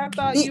questions. I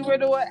thought The, you were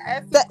the one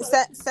asking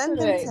questions send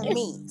them today. to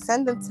me.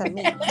 Send them to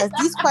me because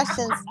these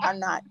questions are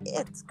not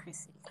it,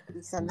 Chrissy.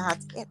 These are not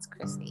it,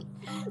 Chrissy.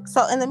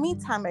 So in the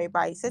meantime,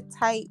 everybody, sit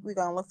tight. We're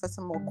gonna look for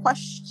some more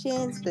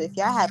questions. But if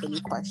y'all have any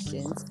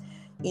questions,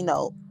 you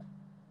know,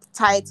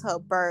 tie it to a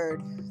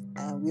bird,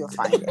 and we'll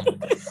find it.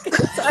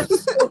 Tie you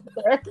to a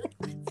bird.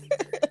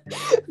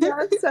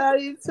 Not tie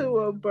you to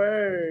a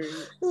bird.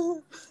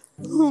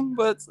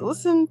 But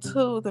listen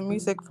to the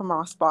music from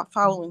our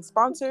following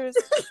sponsors.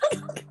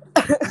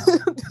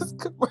 This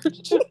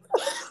commercial.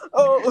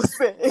 Oh,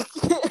 say,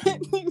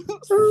 can you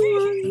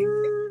see?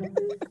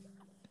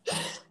 Oh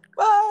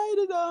By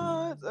the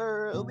dawn's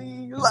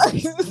early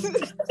light.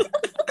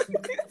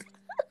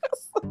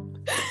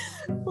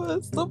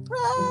 Was so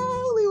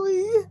proudly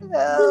we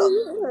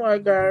held. my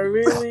god,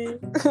 really?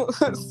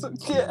 Was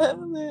together.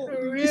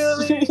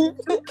 Really?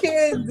 You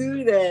can't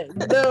do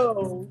that.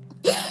 No.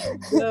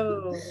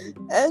 No.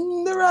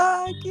 And the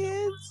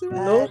rockets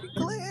red Nope.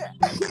 clear.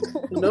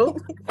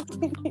 Nope.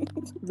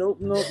 Nope.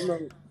 Nope.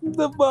 Nope.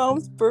 The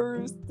bombs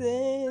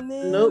bursting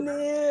in Nope.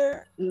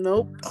 air.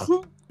 Nope.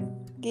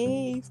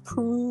 Gave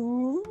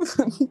proof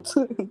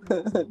to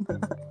the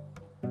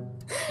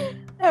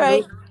all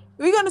right, Nope.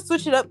 we're gonna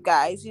switch it up,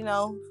 guys. You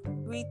know,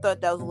 we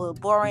thought that was a little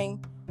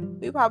boring.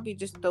 We probably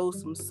just throw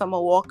some Summer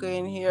Walker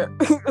in here.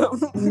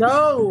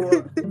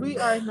 No, we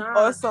are or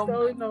not some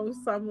throwing no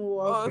Summer or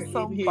Walker in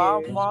some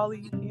Bob here.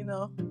 Marley, you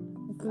know.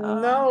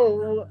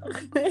 No.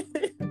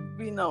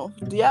 You know.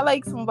 Do y'all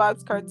like some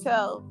Vibes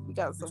Cartel? We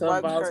got some Some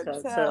Vibes Bob's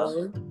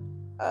Cartel.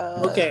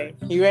 Cartel. Okay,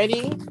 you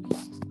ready?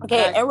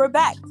 Okay, and we're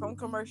back from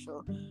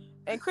commercial.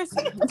 And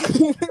Chrissy.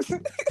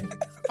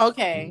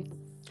 Okay.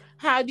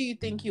 How do you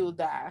think you'll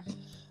die?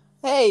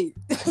 Hey.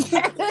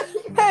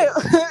 Hey.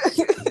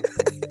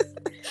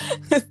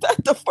 Is that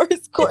the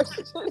first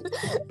question?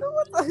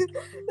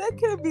 That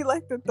could be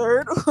like the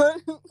third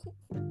one.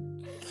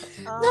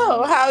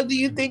 No, how do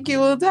you think you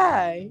will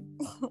die?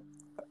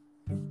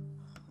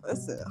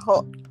 Listen,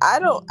 I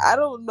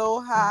don't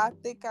know how I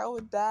think I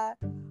would die,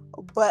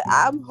 but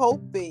I'm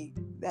hoping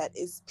that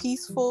it's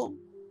peaceful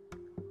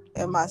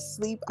in my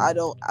sleep.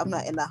 I'm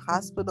not in a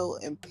hospital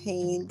in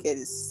pain,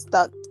 getting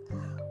stuck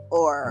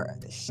or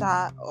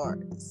shot or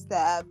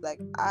stabbed. Like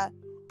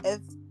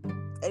if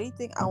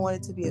anything, I want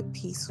it to be a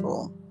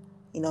peaceful.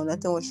 You know,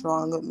 nothing was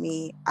wrong with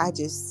me.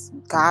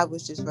 God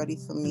was just ready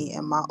for me,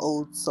 and my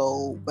old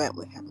soul went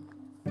with him.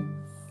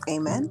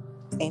 Amen.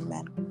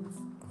 Amen.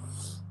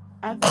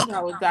 I think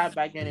I would die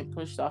by getting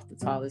pushed off the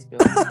tallest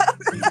building.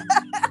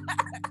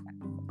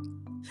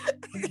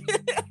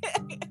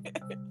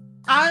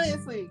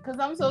 Honestly, because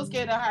I'm so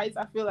scared of heights,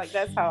 I feel like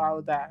that's how I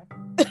would die.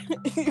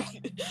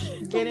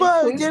 Getting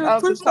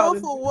pushed off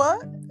of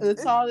what? The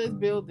tallest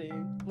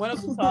building. One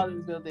of the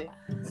tallest buildings.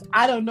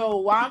 I don't know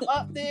why I'm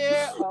up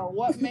there or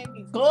what made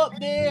me go up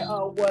there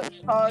or what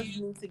caused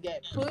me to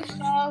get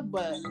pushed off,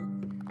 but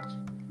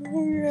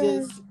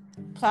just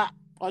plop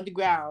on the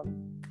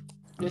ground.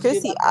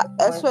 Chrissy, I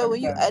swear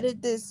when you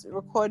edit this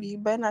recording, you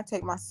better not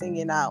take my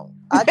singing out.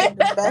 I did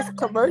the best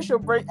commercial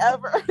break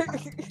ever.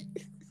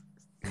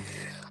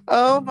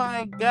 Oh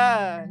my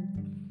god.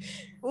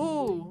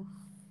 Ooh.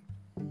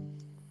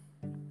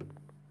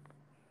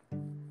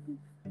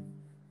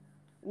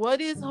 What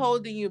is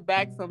holding you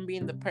back from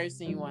being the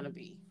person you want to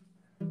be?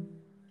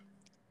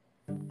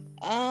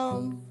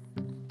 Honestly,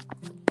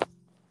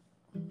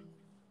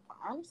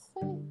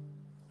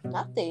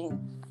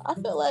 nothing. I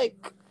feel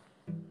like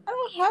I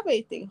don't have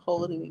anything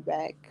holding me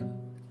back.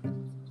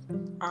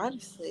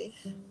 Honestly,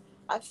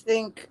 I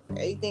think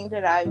anything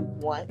that I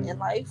want in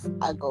life,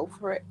 I go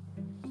for it.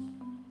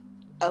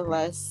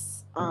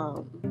 Unless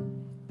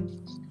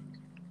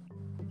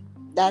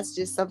that's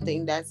just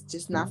something that's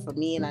just not for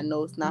me, and I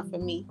know it's not for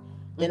me,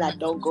 then I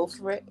don't go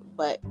for it.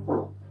 But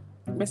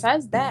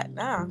besides that,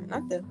 nah,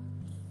 nothing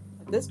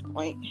at this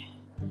point.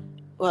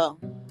 Well,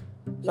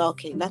 no,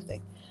 okay,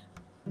 nothing.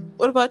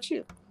 What about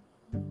you?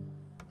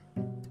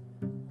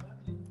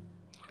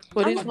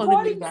 What is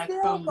holding you back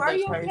from Are the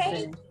you person?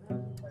 Okay?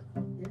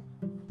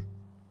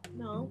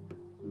 No.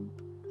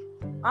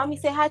 Mommy,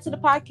 say hi to the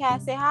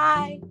podcast. Say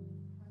hi.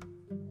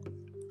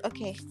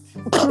 Okay.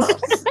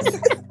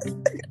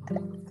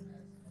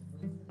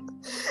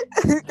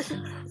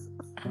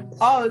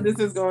 All of this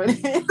is going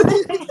in.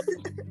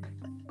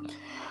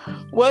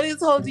 What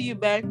is holding me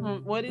back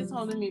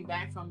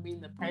from being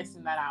the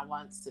person that I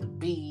want to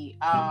be?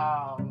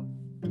 I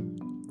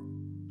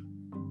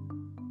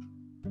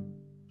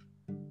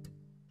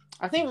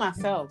think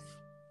myself.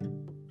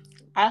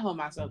 I hold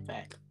myself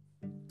back.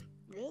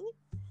 Really?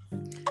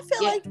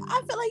 Yeah.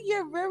 I feel like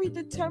you're a very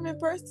determined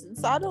person,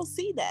 so I don't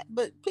see that.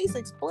 But please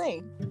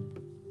explain.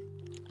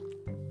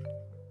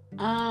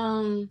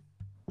 Um,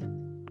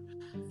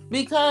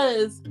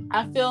 because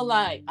I feel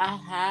like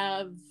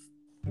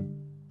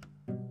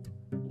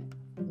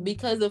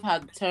because of how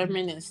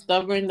determined and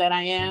stubborn that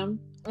I am,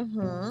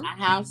 Mm-hmm.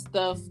 I have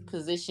stuff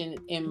positioned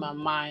in my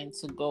mind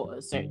to go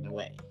a certain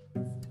way.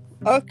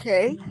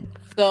 Okay.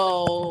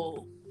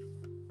 So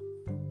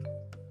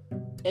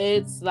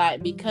it's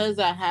like because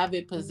I have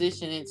it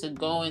positioned to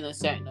go in a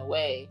certain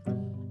way,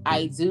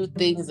 I do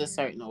things a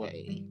certain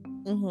way.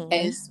 And Mm-hmm.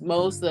 it's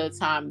most of the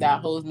time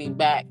that holds me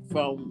back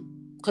from,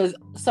 because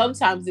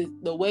sometimes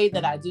the way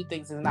that I do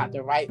things is not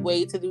the right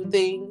way to do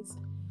things.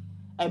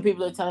 And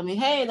people are telling me,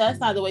 hey, that's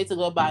not the way to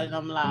go about it. And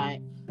I'm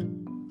like,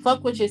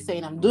 fuck what you're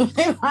saying. I'm doing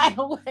it my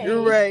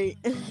You're way.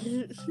 right.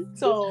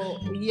 So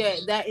yeah,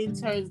 that in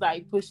turn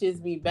like pushes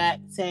me back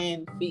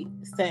 10 feet,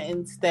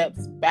 10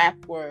 steps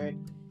backward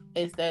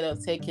instead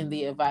of taking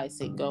the advice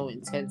and going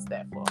 10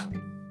 steps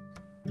forward.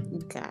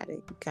 Got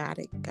it. Got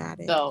it. Got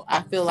it. So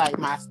I feel like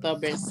my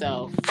stubborn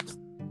self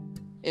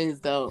is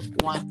the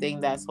one thing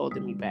that's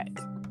holding me back.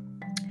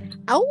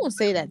 I won't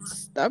say that's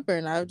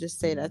stubborn. I would just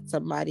say that's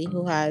somebody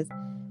who has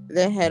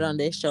their head on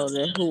their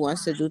shoulder, who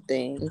wants to do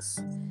things,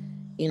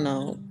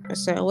 a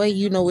certain way.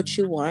 You know what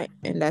you want,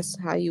 and that's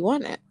how you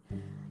want it.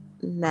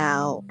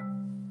 Now,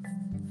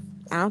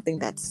 I don't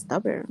think that's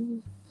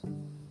stubborn,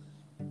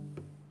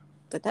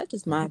 but that's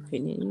just my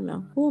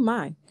opinion. Who am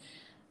I?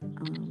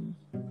 Um,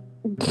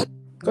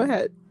 Go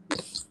ahead.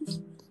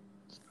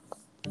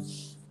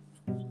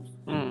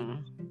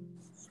 Mm.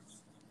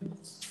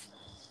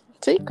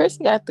 See,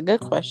 Chrissy got the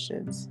good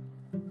questions.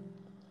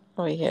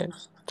 Oh, yeah.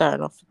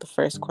 Starting off with the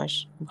first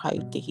question: how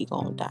you think he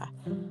gonna die?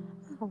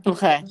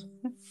 Okay.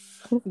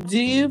 Do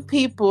you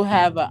people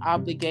have an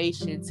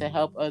obligation to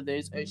help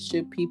others, or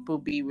should people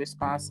be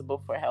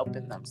responsible for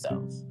helping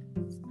themselves?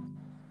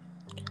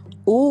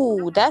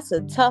 Ooh, that's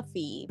a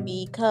toughie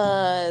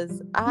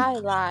because I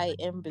lie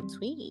in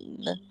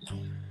between.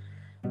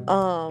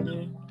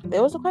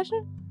 There was a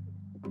question.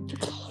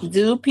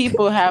 Do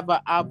people have an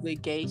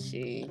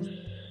obligation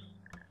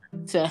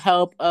to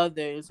help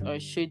others, or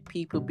should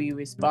people be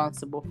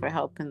responsible for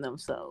helping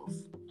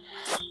themselves?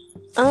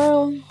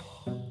 Um,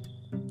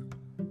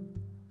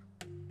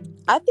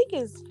 I think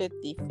it's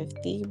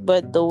 50-50,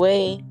 but the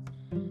way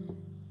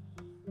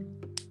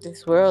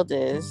this world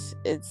is,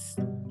 it's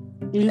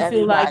You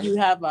feel like everybody. you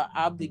have an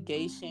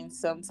obligation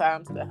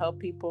sometimes to help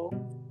people?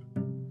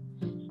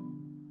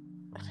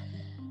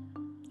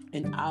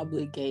 An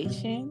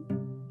obligation?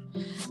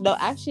 No,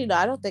 actually, no,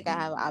 I don't think I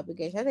have an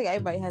obligation. I think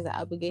everybody has an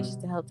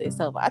obligation to help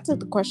themselves. I took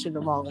the question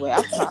the wrong way.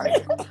 I'm sorry.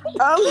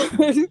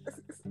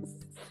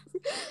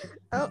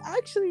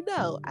 Actually,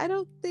 no. I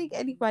don't think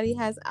anybody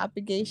has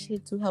obligation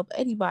to help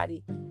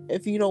anybody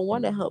if you don't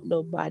want to help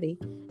nobody.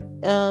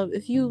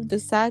 If you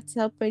decide to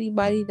help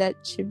anybody, that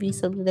should be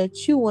something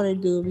that you want to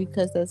do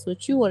because that's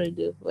what you want to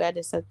do. Well, I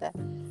just said that.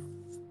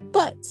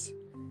 But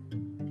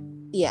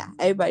yeah,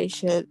 everybody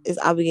is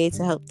obligated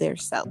to help their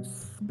self.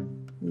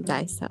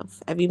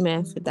 Thyself. Every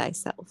man for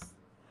thyself.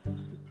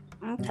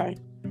 Okay.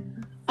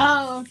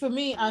 For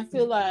me, I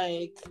feel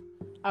like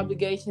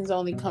obligations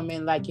only come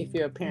in like if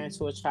you're a parent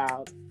to a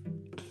child.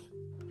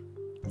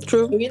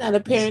 True. If you're not a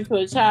parent to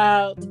a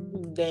child,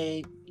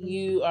 then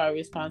you are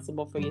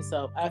responsible for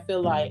yourself. I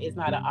feel like it's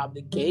not an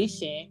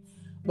obligation,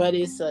 but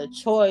it's a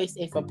choice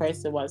if a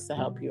person wants to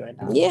help you or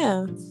not.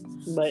 Yeah.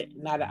 But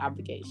not an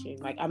obligation.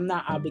 Like, I'm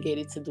not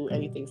obligated to do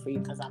anything for you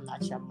because I'm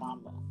not your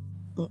mama.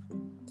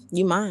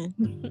 You mine.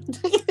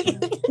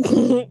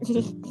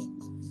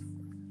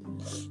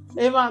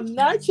 If I'm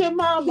not your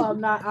mama, I'm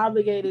not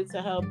obligated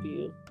to help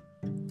you.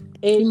 You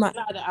It's might.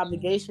 not an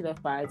obligation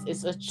of mine.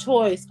 It's a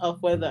choice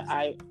of whether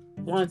I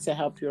want to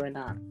help you or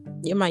not.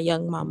 You're my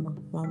young mama.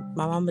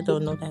 My mama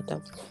don't know that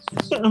though.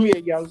 I'm your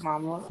young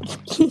mama.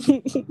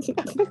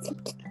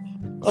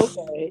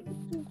 Okay.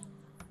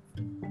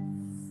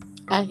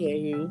 I hear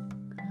you.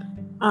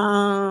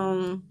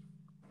 Um.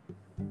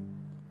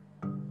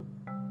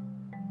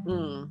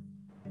 Hmm.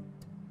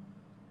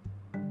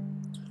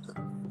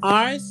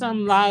 Are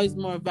some lives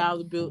more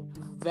valuable?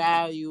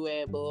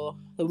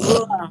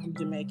 I'm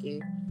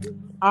Jamaican.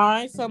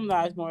 Are some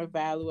lives more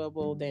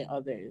valuable than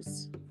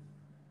others?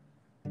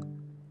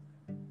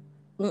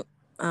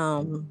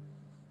 um,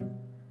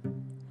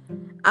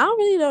 I don't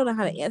really know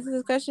how to answer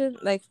this question.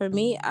 Like for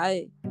me,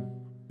 I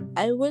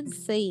would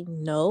say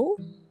no,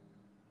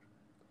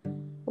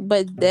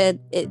 but then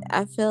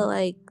I feel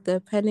like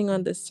depending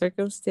on the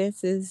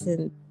circumstances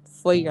and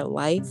for your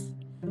life,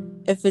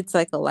 if it's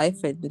like a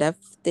life and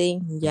death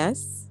thing,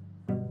 yes.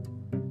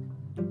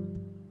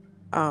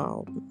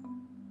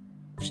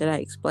 Should I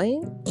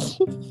explain?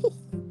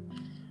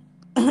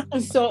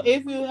 So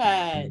if you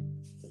had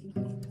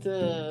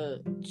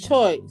the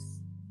choice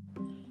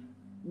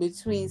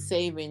between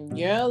saving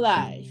your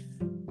life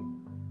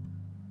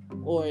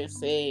or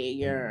say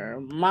your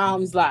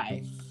mom's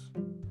life,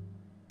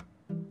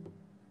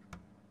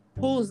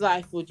 whose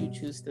life would you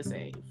choose to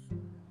save?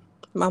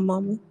 My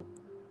mama.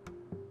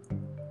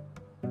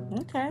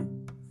 Okay.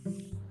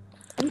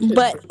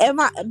 But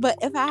Interesting.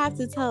 if I have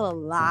to tell a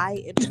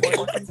lie in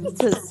order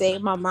to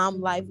save my mom's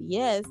life,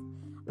 yes.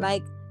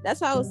 Like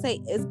that's why I would say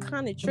it's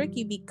kind of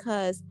tricky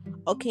because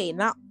okay,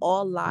 not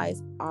all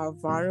lies are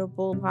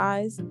vulnerable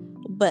lies,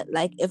 but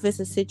like if it's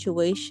a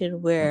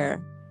situation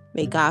where,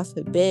 may God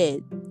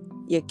forbid,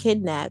 you're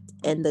kidnapped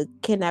and the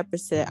kidnapper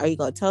said, "Are you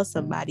gonna tell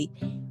somebody?"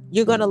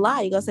 You're gonna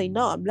lie. You're gonna say,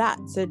 "No, I'm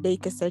not," so they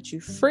can set you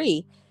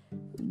free.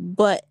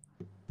 But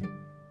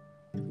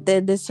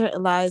then there's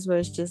certain lies where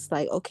it's just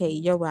like, okay,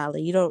 you're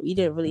wilding. You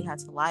didn't really have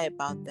to lie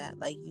about that.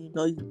 Like, you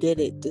did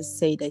it. Just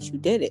say that you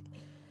did it.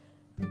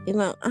 I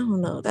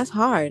don't know. That's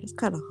hard. It's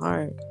kind of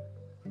hard.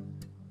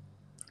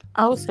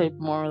 I would say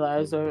more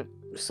lives are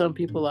some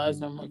people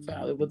lives are more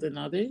valuable than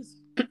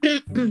others.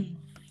 I would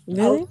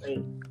Really?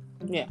 say,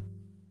 yeah.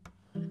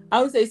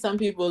 I would say some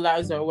people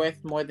lives are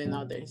worth more than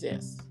others.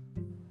 Yes.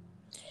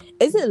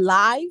 Is it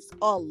lives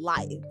or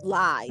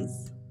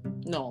lies?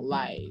 No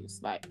lives,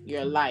 like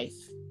your life.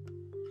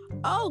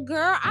 Oh,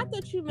 girl, I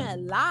thought you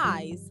meant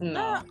lies. Girl,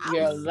 No, I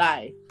your was.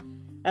 life.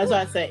 That's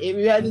why I said if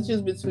you had to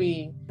choose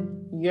between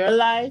your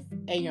life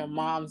and your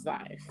mom's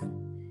life,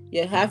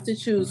 you have to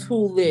choose who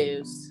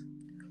lives.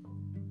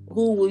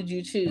 Who would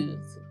you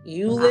choose?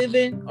 You I,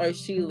 living or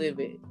she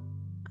living?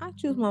 I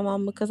choose my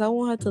mama because I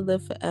want her to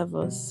live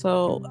forever.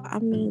 So, I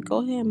mean, go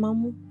ahead,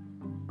 mama.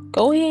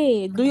 Go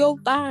ahead. Do your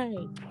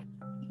thing.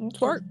 Okay.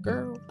 Twerk,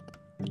 girl.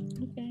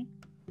 Okay.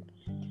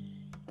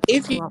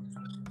 If you Well,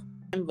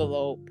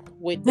 envelope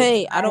with the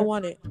hey, I don't time,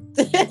 want it.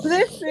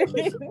 listen,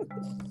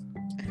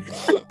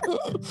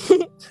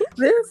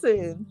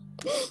 listen.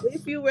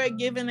 If you were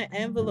given an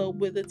envelope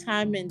with the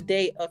time and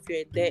date of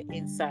your debt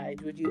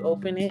inside, would you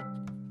open it?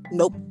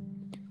 Nope.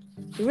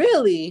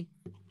 Really?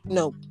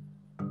 Nope.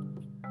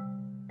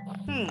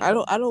 Hmm. I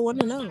don't want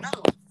to know.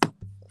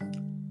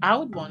 I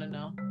would want to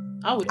know.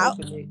 I would I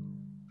open it.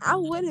 I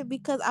wouldn't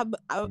because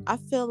I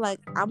feel like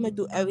I'm gonna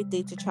do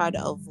everything to try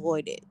to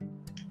avoid it.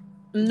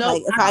 Nope.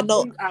 Like if I I don't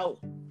know, think I.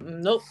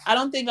 Nope. I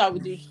don't think I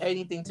would do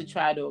anything to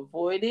try to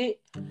avoid it.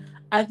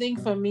 I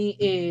think for me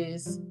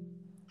is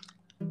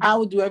I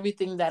would do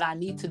everything that I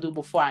need to do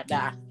before I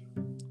die.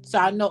 So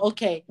I know,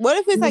 okay, what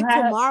if it's you like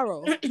have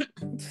tomorrow?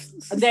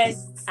 then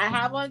I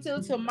have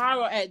until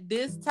tomorrow at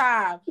this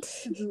time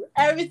to do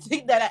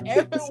everything that I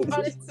ever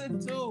wanted to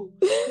do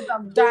because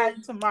I'm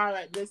dying tomorrow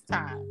at this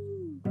time.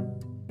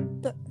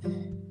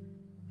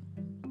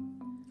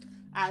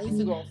 I need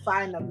to go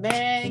find a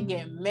man,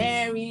 get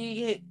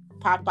married,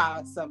 pop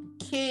out some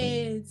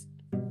kids,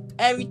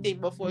 everything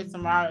before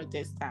tomorrow at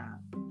this time.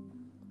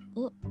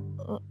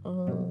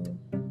 Mm-mm.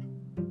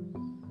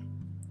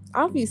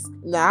 Obviously,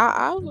 nah.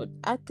 I would.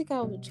 I think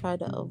I would try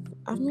to.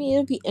 I mean,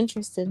 it'd be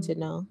interesting to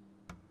know.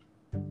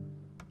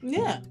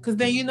 Yeah, because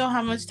then you know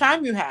how much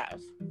time you have.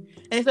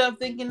 Instead of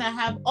thinking I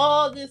have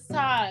all this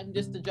time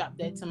just to drop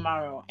dead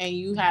tomorrow and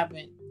you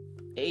haven't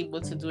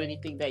able to do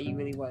anything that you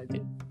really want to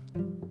do.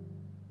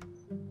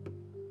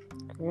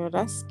 Girl,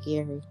 that's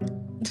scary.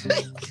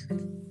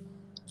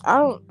 I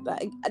don't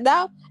like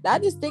now. Now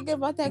just thinking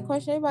about that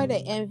question.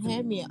 Everybody that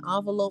hand me an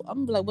envelope,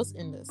 I'm gonna be like, "What's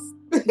in this?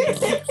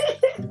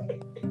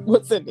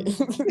 What's in it?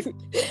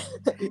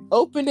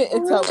 Open it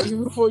and tell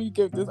me before you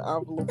give this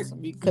envelope to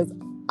me, because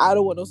I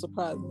don't want no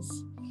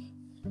surprises."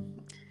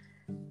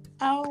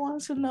 I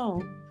want to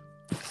know.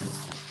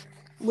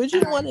 Would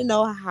you want to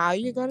know how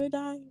you're gonna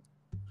die?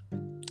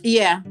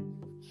 Yeah.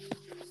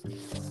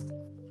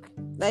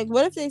 Like,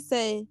 what if they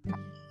say,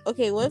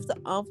 "Okay, what if the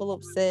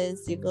envelope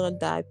says you're gonna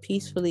die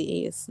peacefully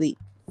in your sleep?"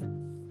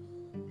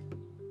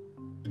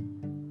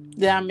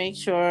 Then I make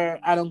sure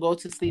I don't go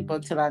to sleep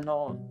until I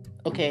know,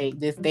 okay,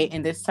 this date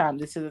and this time,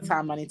 this is the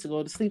time I need to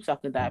go to sleep so I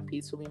can die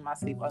peacefully in my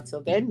sleep.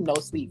 Until then, no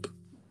sleep.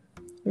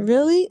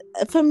 Really?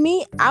 For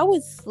me, I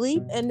would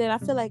sleep, and then I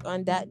feel like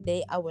on that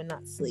day I would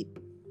not sleep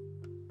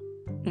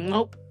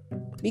Nope. I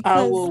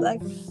because, will.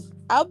 like,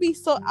 I'll be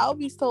so,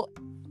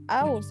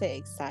 I won't say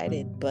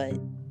excited, but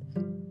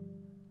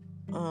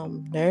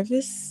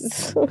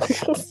nervous.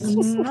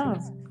 No.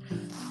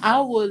 I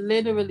will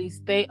literally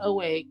stay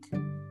awake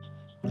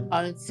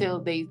until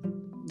the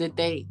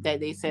date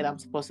that they said I'm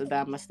supposed to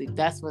die in my sleep.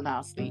 That's when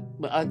I'll sleep.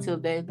 But until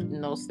then,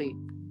 no sleep.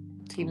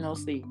 Team no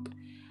sleep.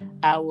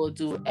 I will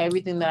do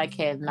everything that I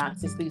can not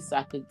to sleep so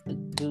I could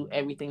do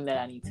everything that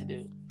I need to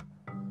do.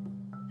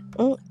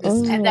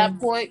 Because at that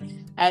point,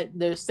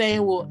 they're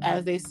saying, well,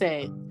 as they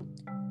said,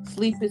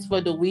 sleep is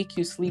for the weak.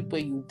 You sleep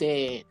when you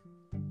dead.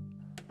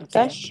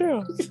 That's Okay.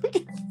 true.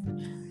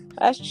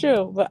 That's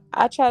true, but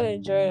I try to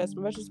enjoy it as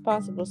much as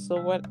possible. So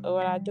when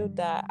I do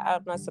die,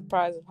 I'm not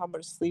surprised of how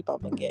much sleep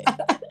I'm gonna get.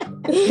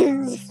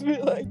 Just be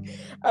like,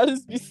 I'll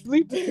just be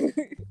sleeping.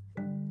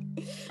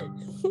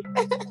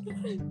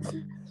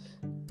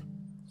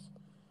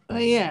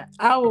 But yeah,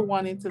 I would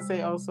wanting to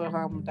say also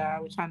how I'm gonna die,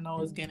 which I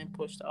know is getting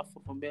pushed off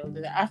of a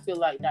building. I feel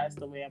like that's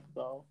the way I'm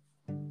go.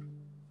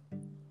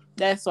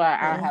 That's why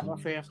I Yeah. have a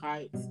fear of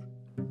heights.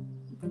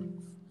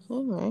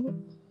 All right.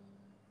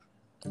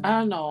 I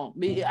don't know.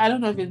 I don't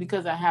know if it's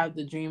because I have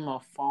the dream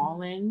of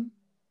falling.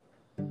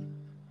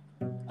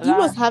 A You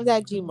must lot, have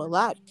that dream a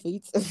lot,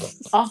 please.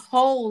 a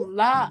whole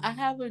lot. I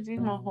have a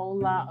dream a whole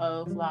lot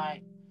of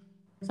like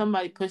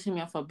somebody pushing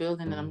me off a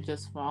building and I'm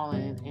just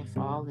falling and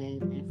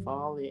falling and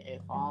falling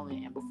and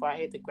falling, and before I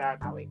hit the ground,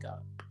 I wake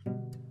up.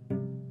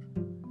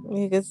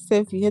 Because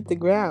if you hit the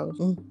ground,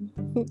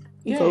 it's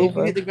Yeah, if you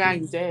over. hit the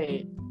ground, you're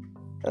dead.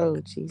 Oh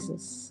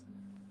Jesus!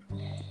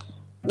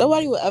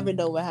 Nobody will ever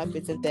know what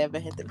happens if they ever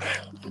hit the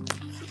ground.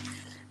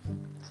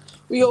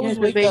 We Yeah, always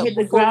because wake they up hit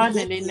the before we ground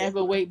and get they there.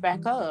 never wake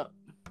back up.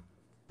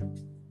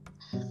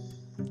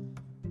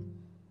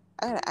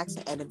 I gotta ask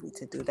an enemy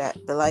to do that.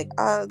 But like,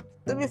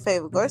 do me a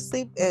favor, go to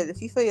sleep, and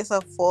if you feel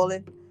yourself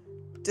falling,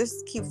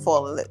 just keep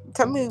falling.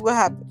 Tell me what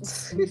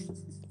happens.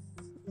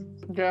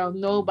 Girl,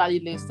 nobody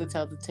lives to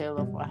tell the tale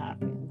of what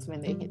happens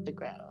when they hit the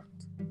ground.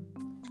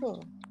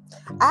 Hmm.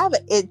 I have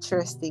an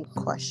interesting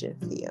question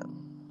for you.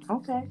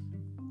 Okay.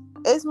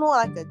 It's more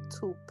like a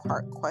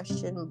two-part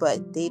question,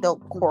 but they don't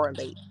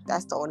correlate.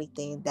 That's the only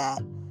thing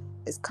that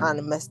is kind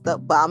of messed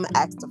up. But I'm gonna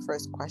ask the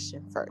first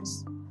question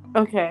first.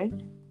 Okay.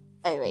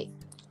 Anyway,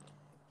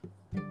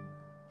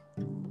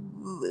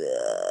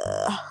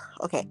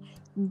 okay.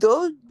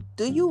 Do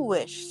you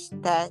wish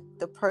that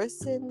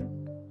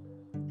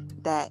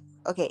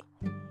okay,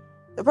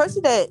 the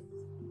person that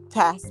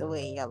passed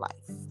away in your life,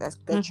 that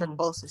you're Mm-hmm.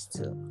 closest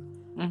to, do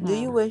Mm-hmm.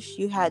 you wish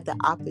you had the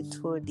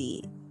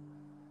opportunity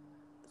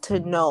to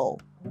know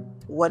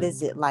what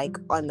is it like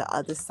on the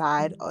other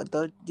side, or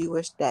do you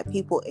wish that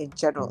people in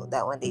general,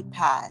 that when they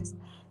pass,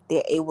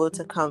 they're able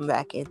to come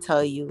back and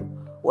tell you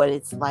what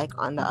it's like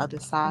on the other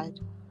side?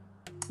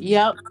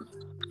 Yep.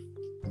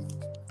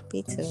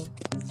 Me too.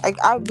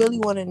 Like, I really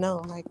want to know.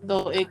 Like,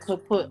 So it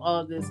could put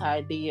all this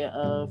idea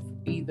of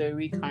either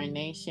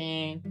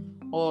reincarnation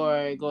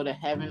or go to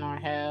heaven or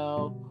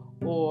hell,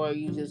 or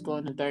you just go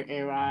in the dirt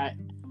and rot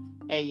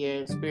and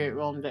your spirit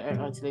roam the earth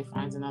until it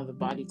finds another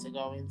body to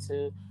go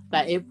into.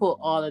 Like it put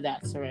all of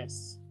that to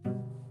rest.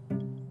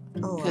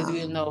 oh Because wow,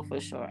 we'll know for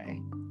sure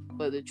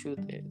what the truth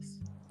is.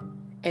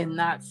 And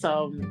not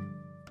some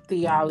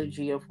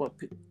theology of what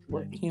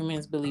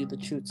humans believe the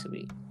truth to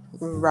be.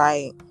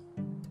 right?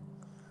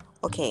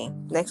 Okay,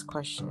 next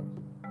question.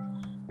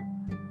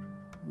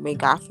 May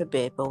God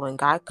forbid, but when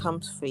God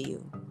comes for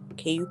you,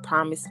 can you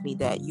promise me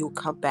that you'll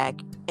come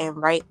back and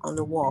write on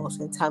the walls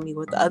and tell me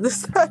what the other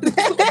side is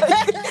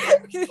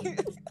like?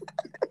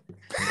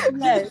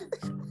 Yes,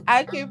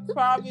 I can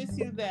promise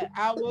you that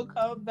I will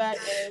come back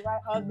and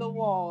write on the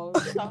walls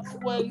some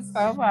way,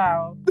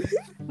 somehow,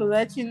 to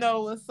let you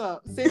know what's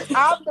up. Since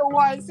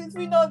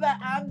we know that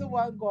I'm the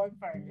one going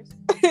first.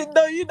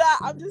 No, you're not.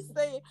 I'm just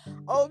saying.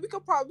 Oh, we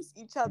can promise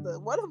each other.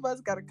 One of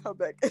us gotta come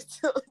back and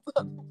tell the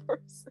other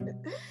person,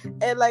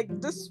 and like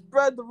just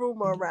spread the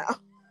rumor around.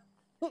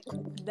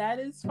 That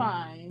is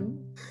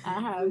fine. I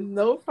have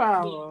no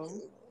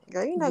problem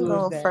Girl, you're not doing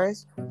going that.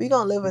 first. We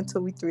gonna live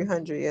until we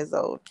 300 years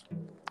old.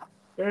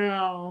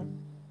 Girl,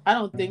 I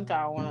don't think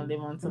I want to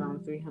live until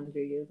I'm 300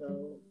 years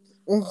old.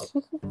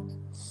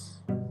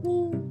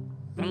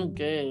 I'm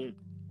good.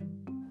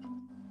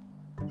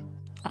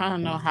 I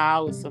don't know how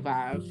I would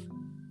survive.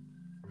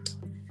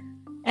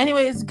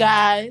 Anyways,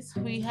 guys,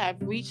 we have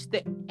reached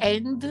the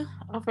end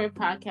of our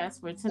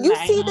podcast for You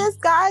tonight. see this,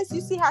 guys? You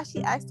see how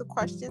she asked the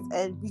questions,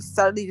 and we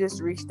suddenly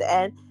just reached the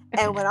end.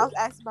 And when I was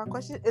asking my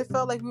question, it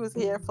felt like we was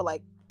here for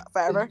like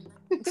forever.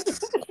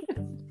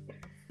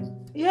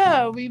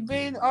 Yeah, we've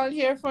been on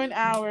here for an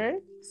hour,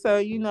 so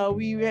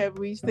we have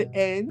reached the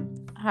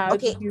end. How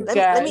Okay, did you let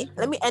me let guys? me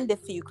let me end it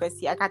for you,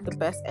 Chrissy. I got the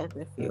best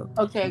ending for you.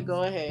 Okay,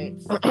 go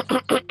ahead.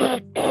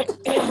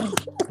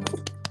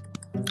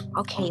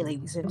 Okay,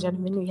 ladies and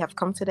gentlemen, we have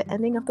come to the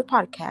ending of the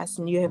podcast,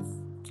 and you have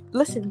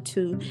listened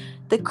to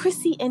the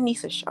Chrissy and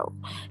Nisa show.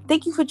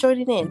 Thank you for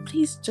joining in.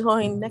 Please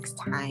join next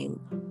time,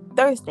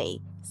 Thursday,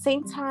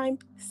 same time,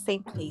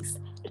 same place.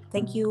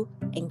 Thank you,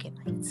 and good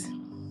night.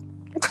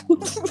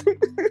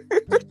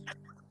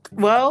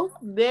 Well,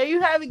 there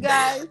you have it,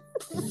 guys.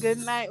 Good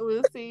night.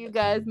 We'll see you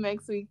guys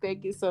next week.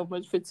 Thank you so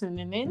much for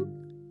tuning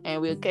in,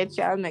 and we'll catch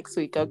y'all next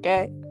week.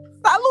 Okay.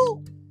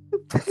 Salud.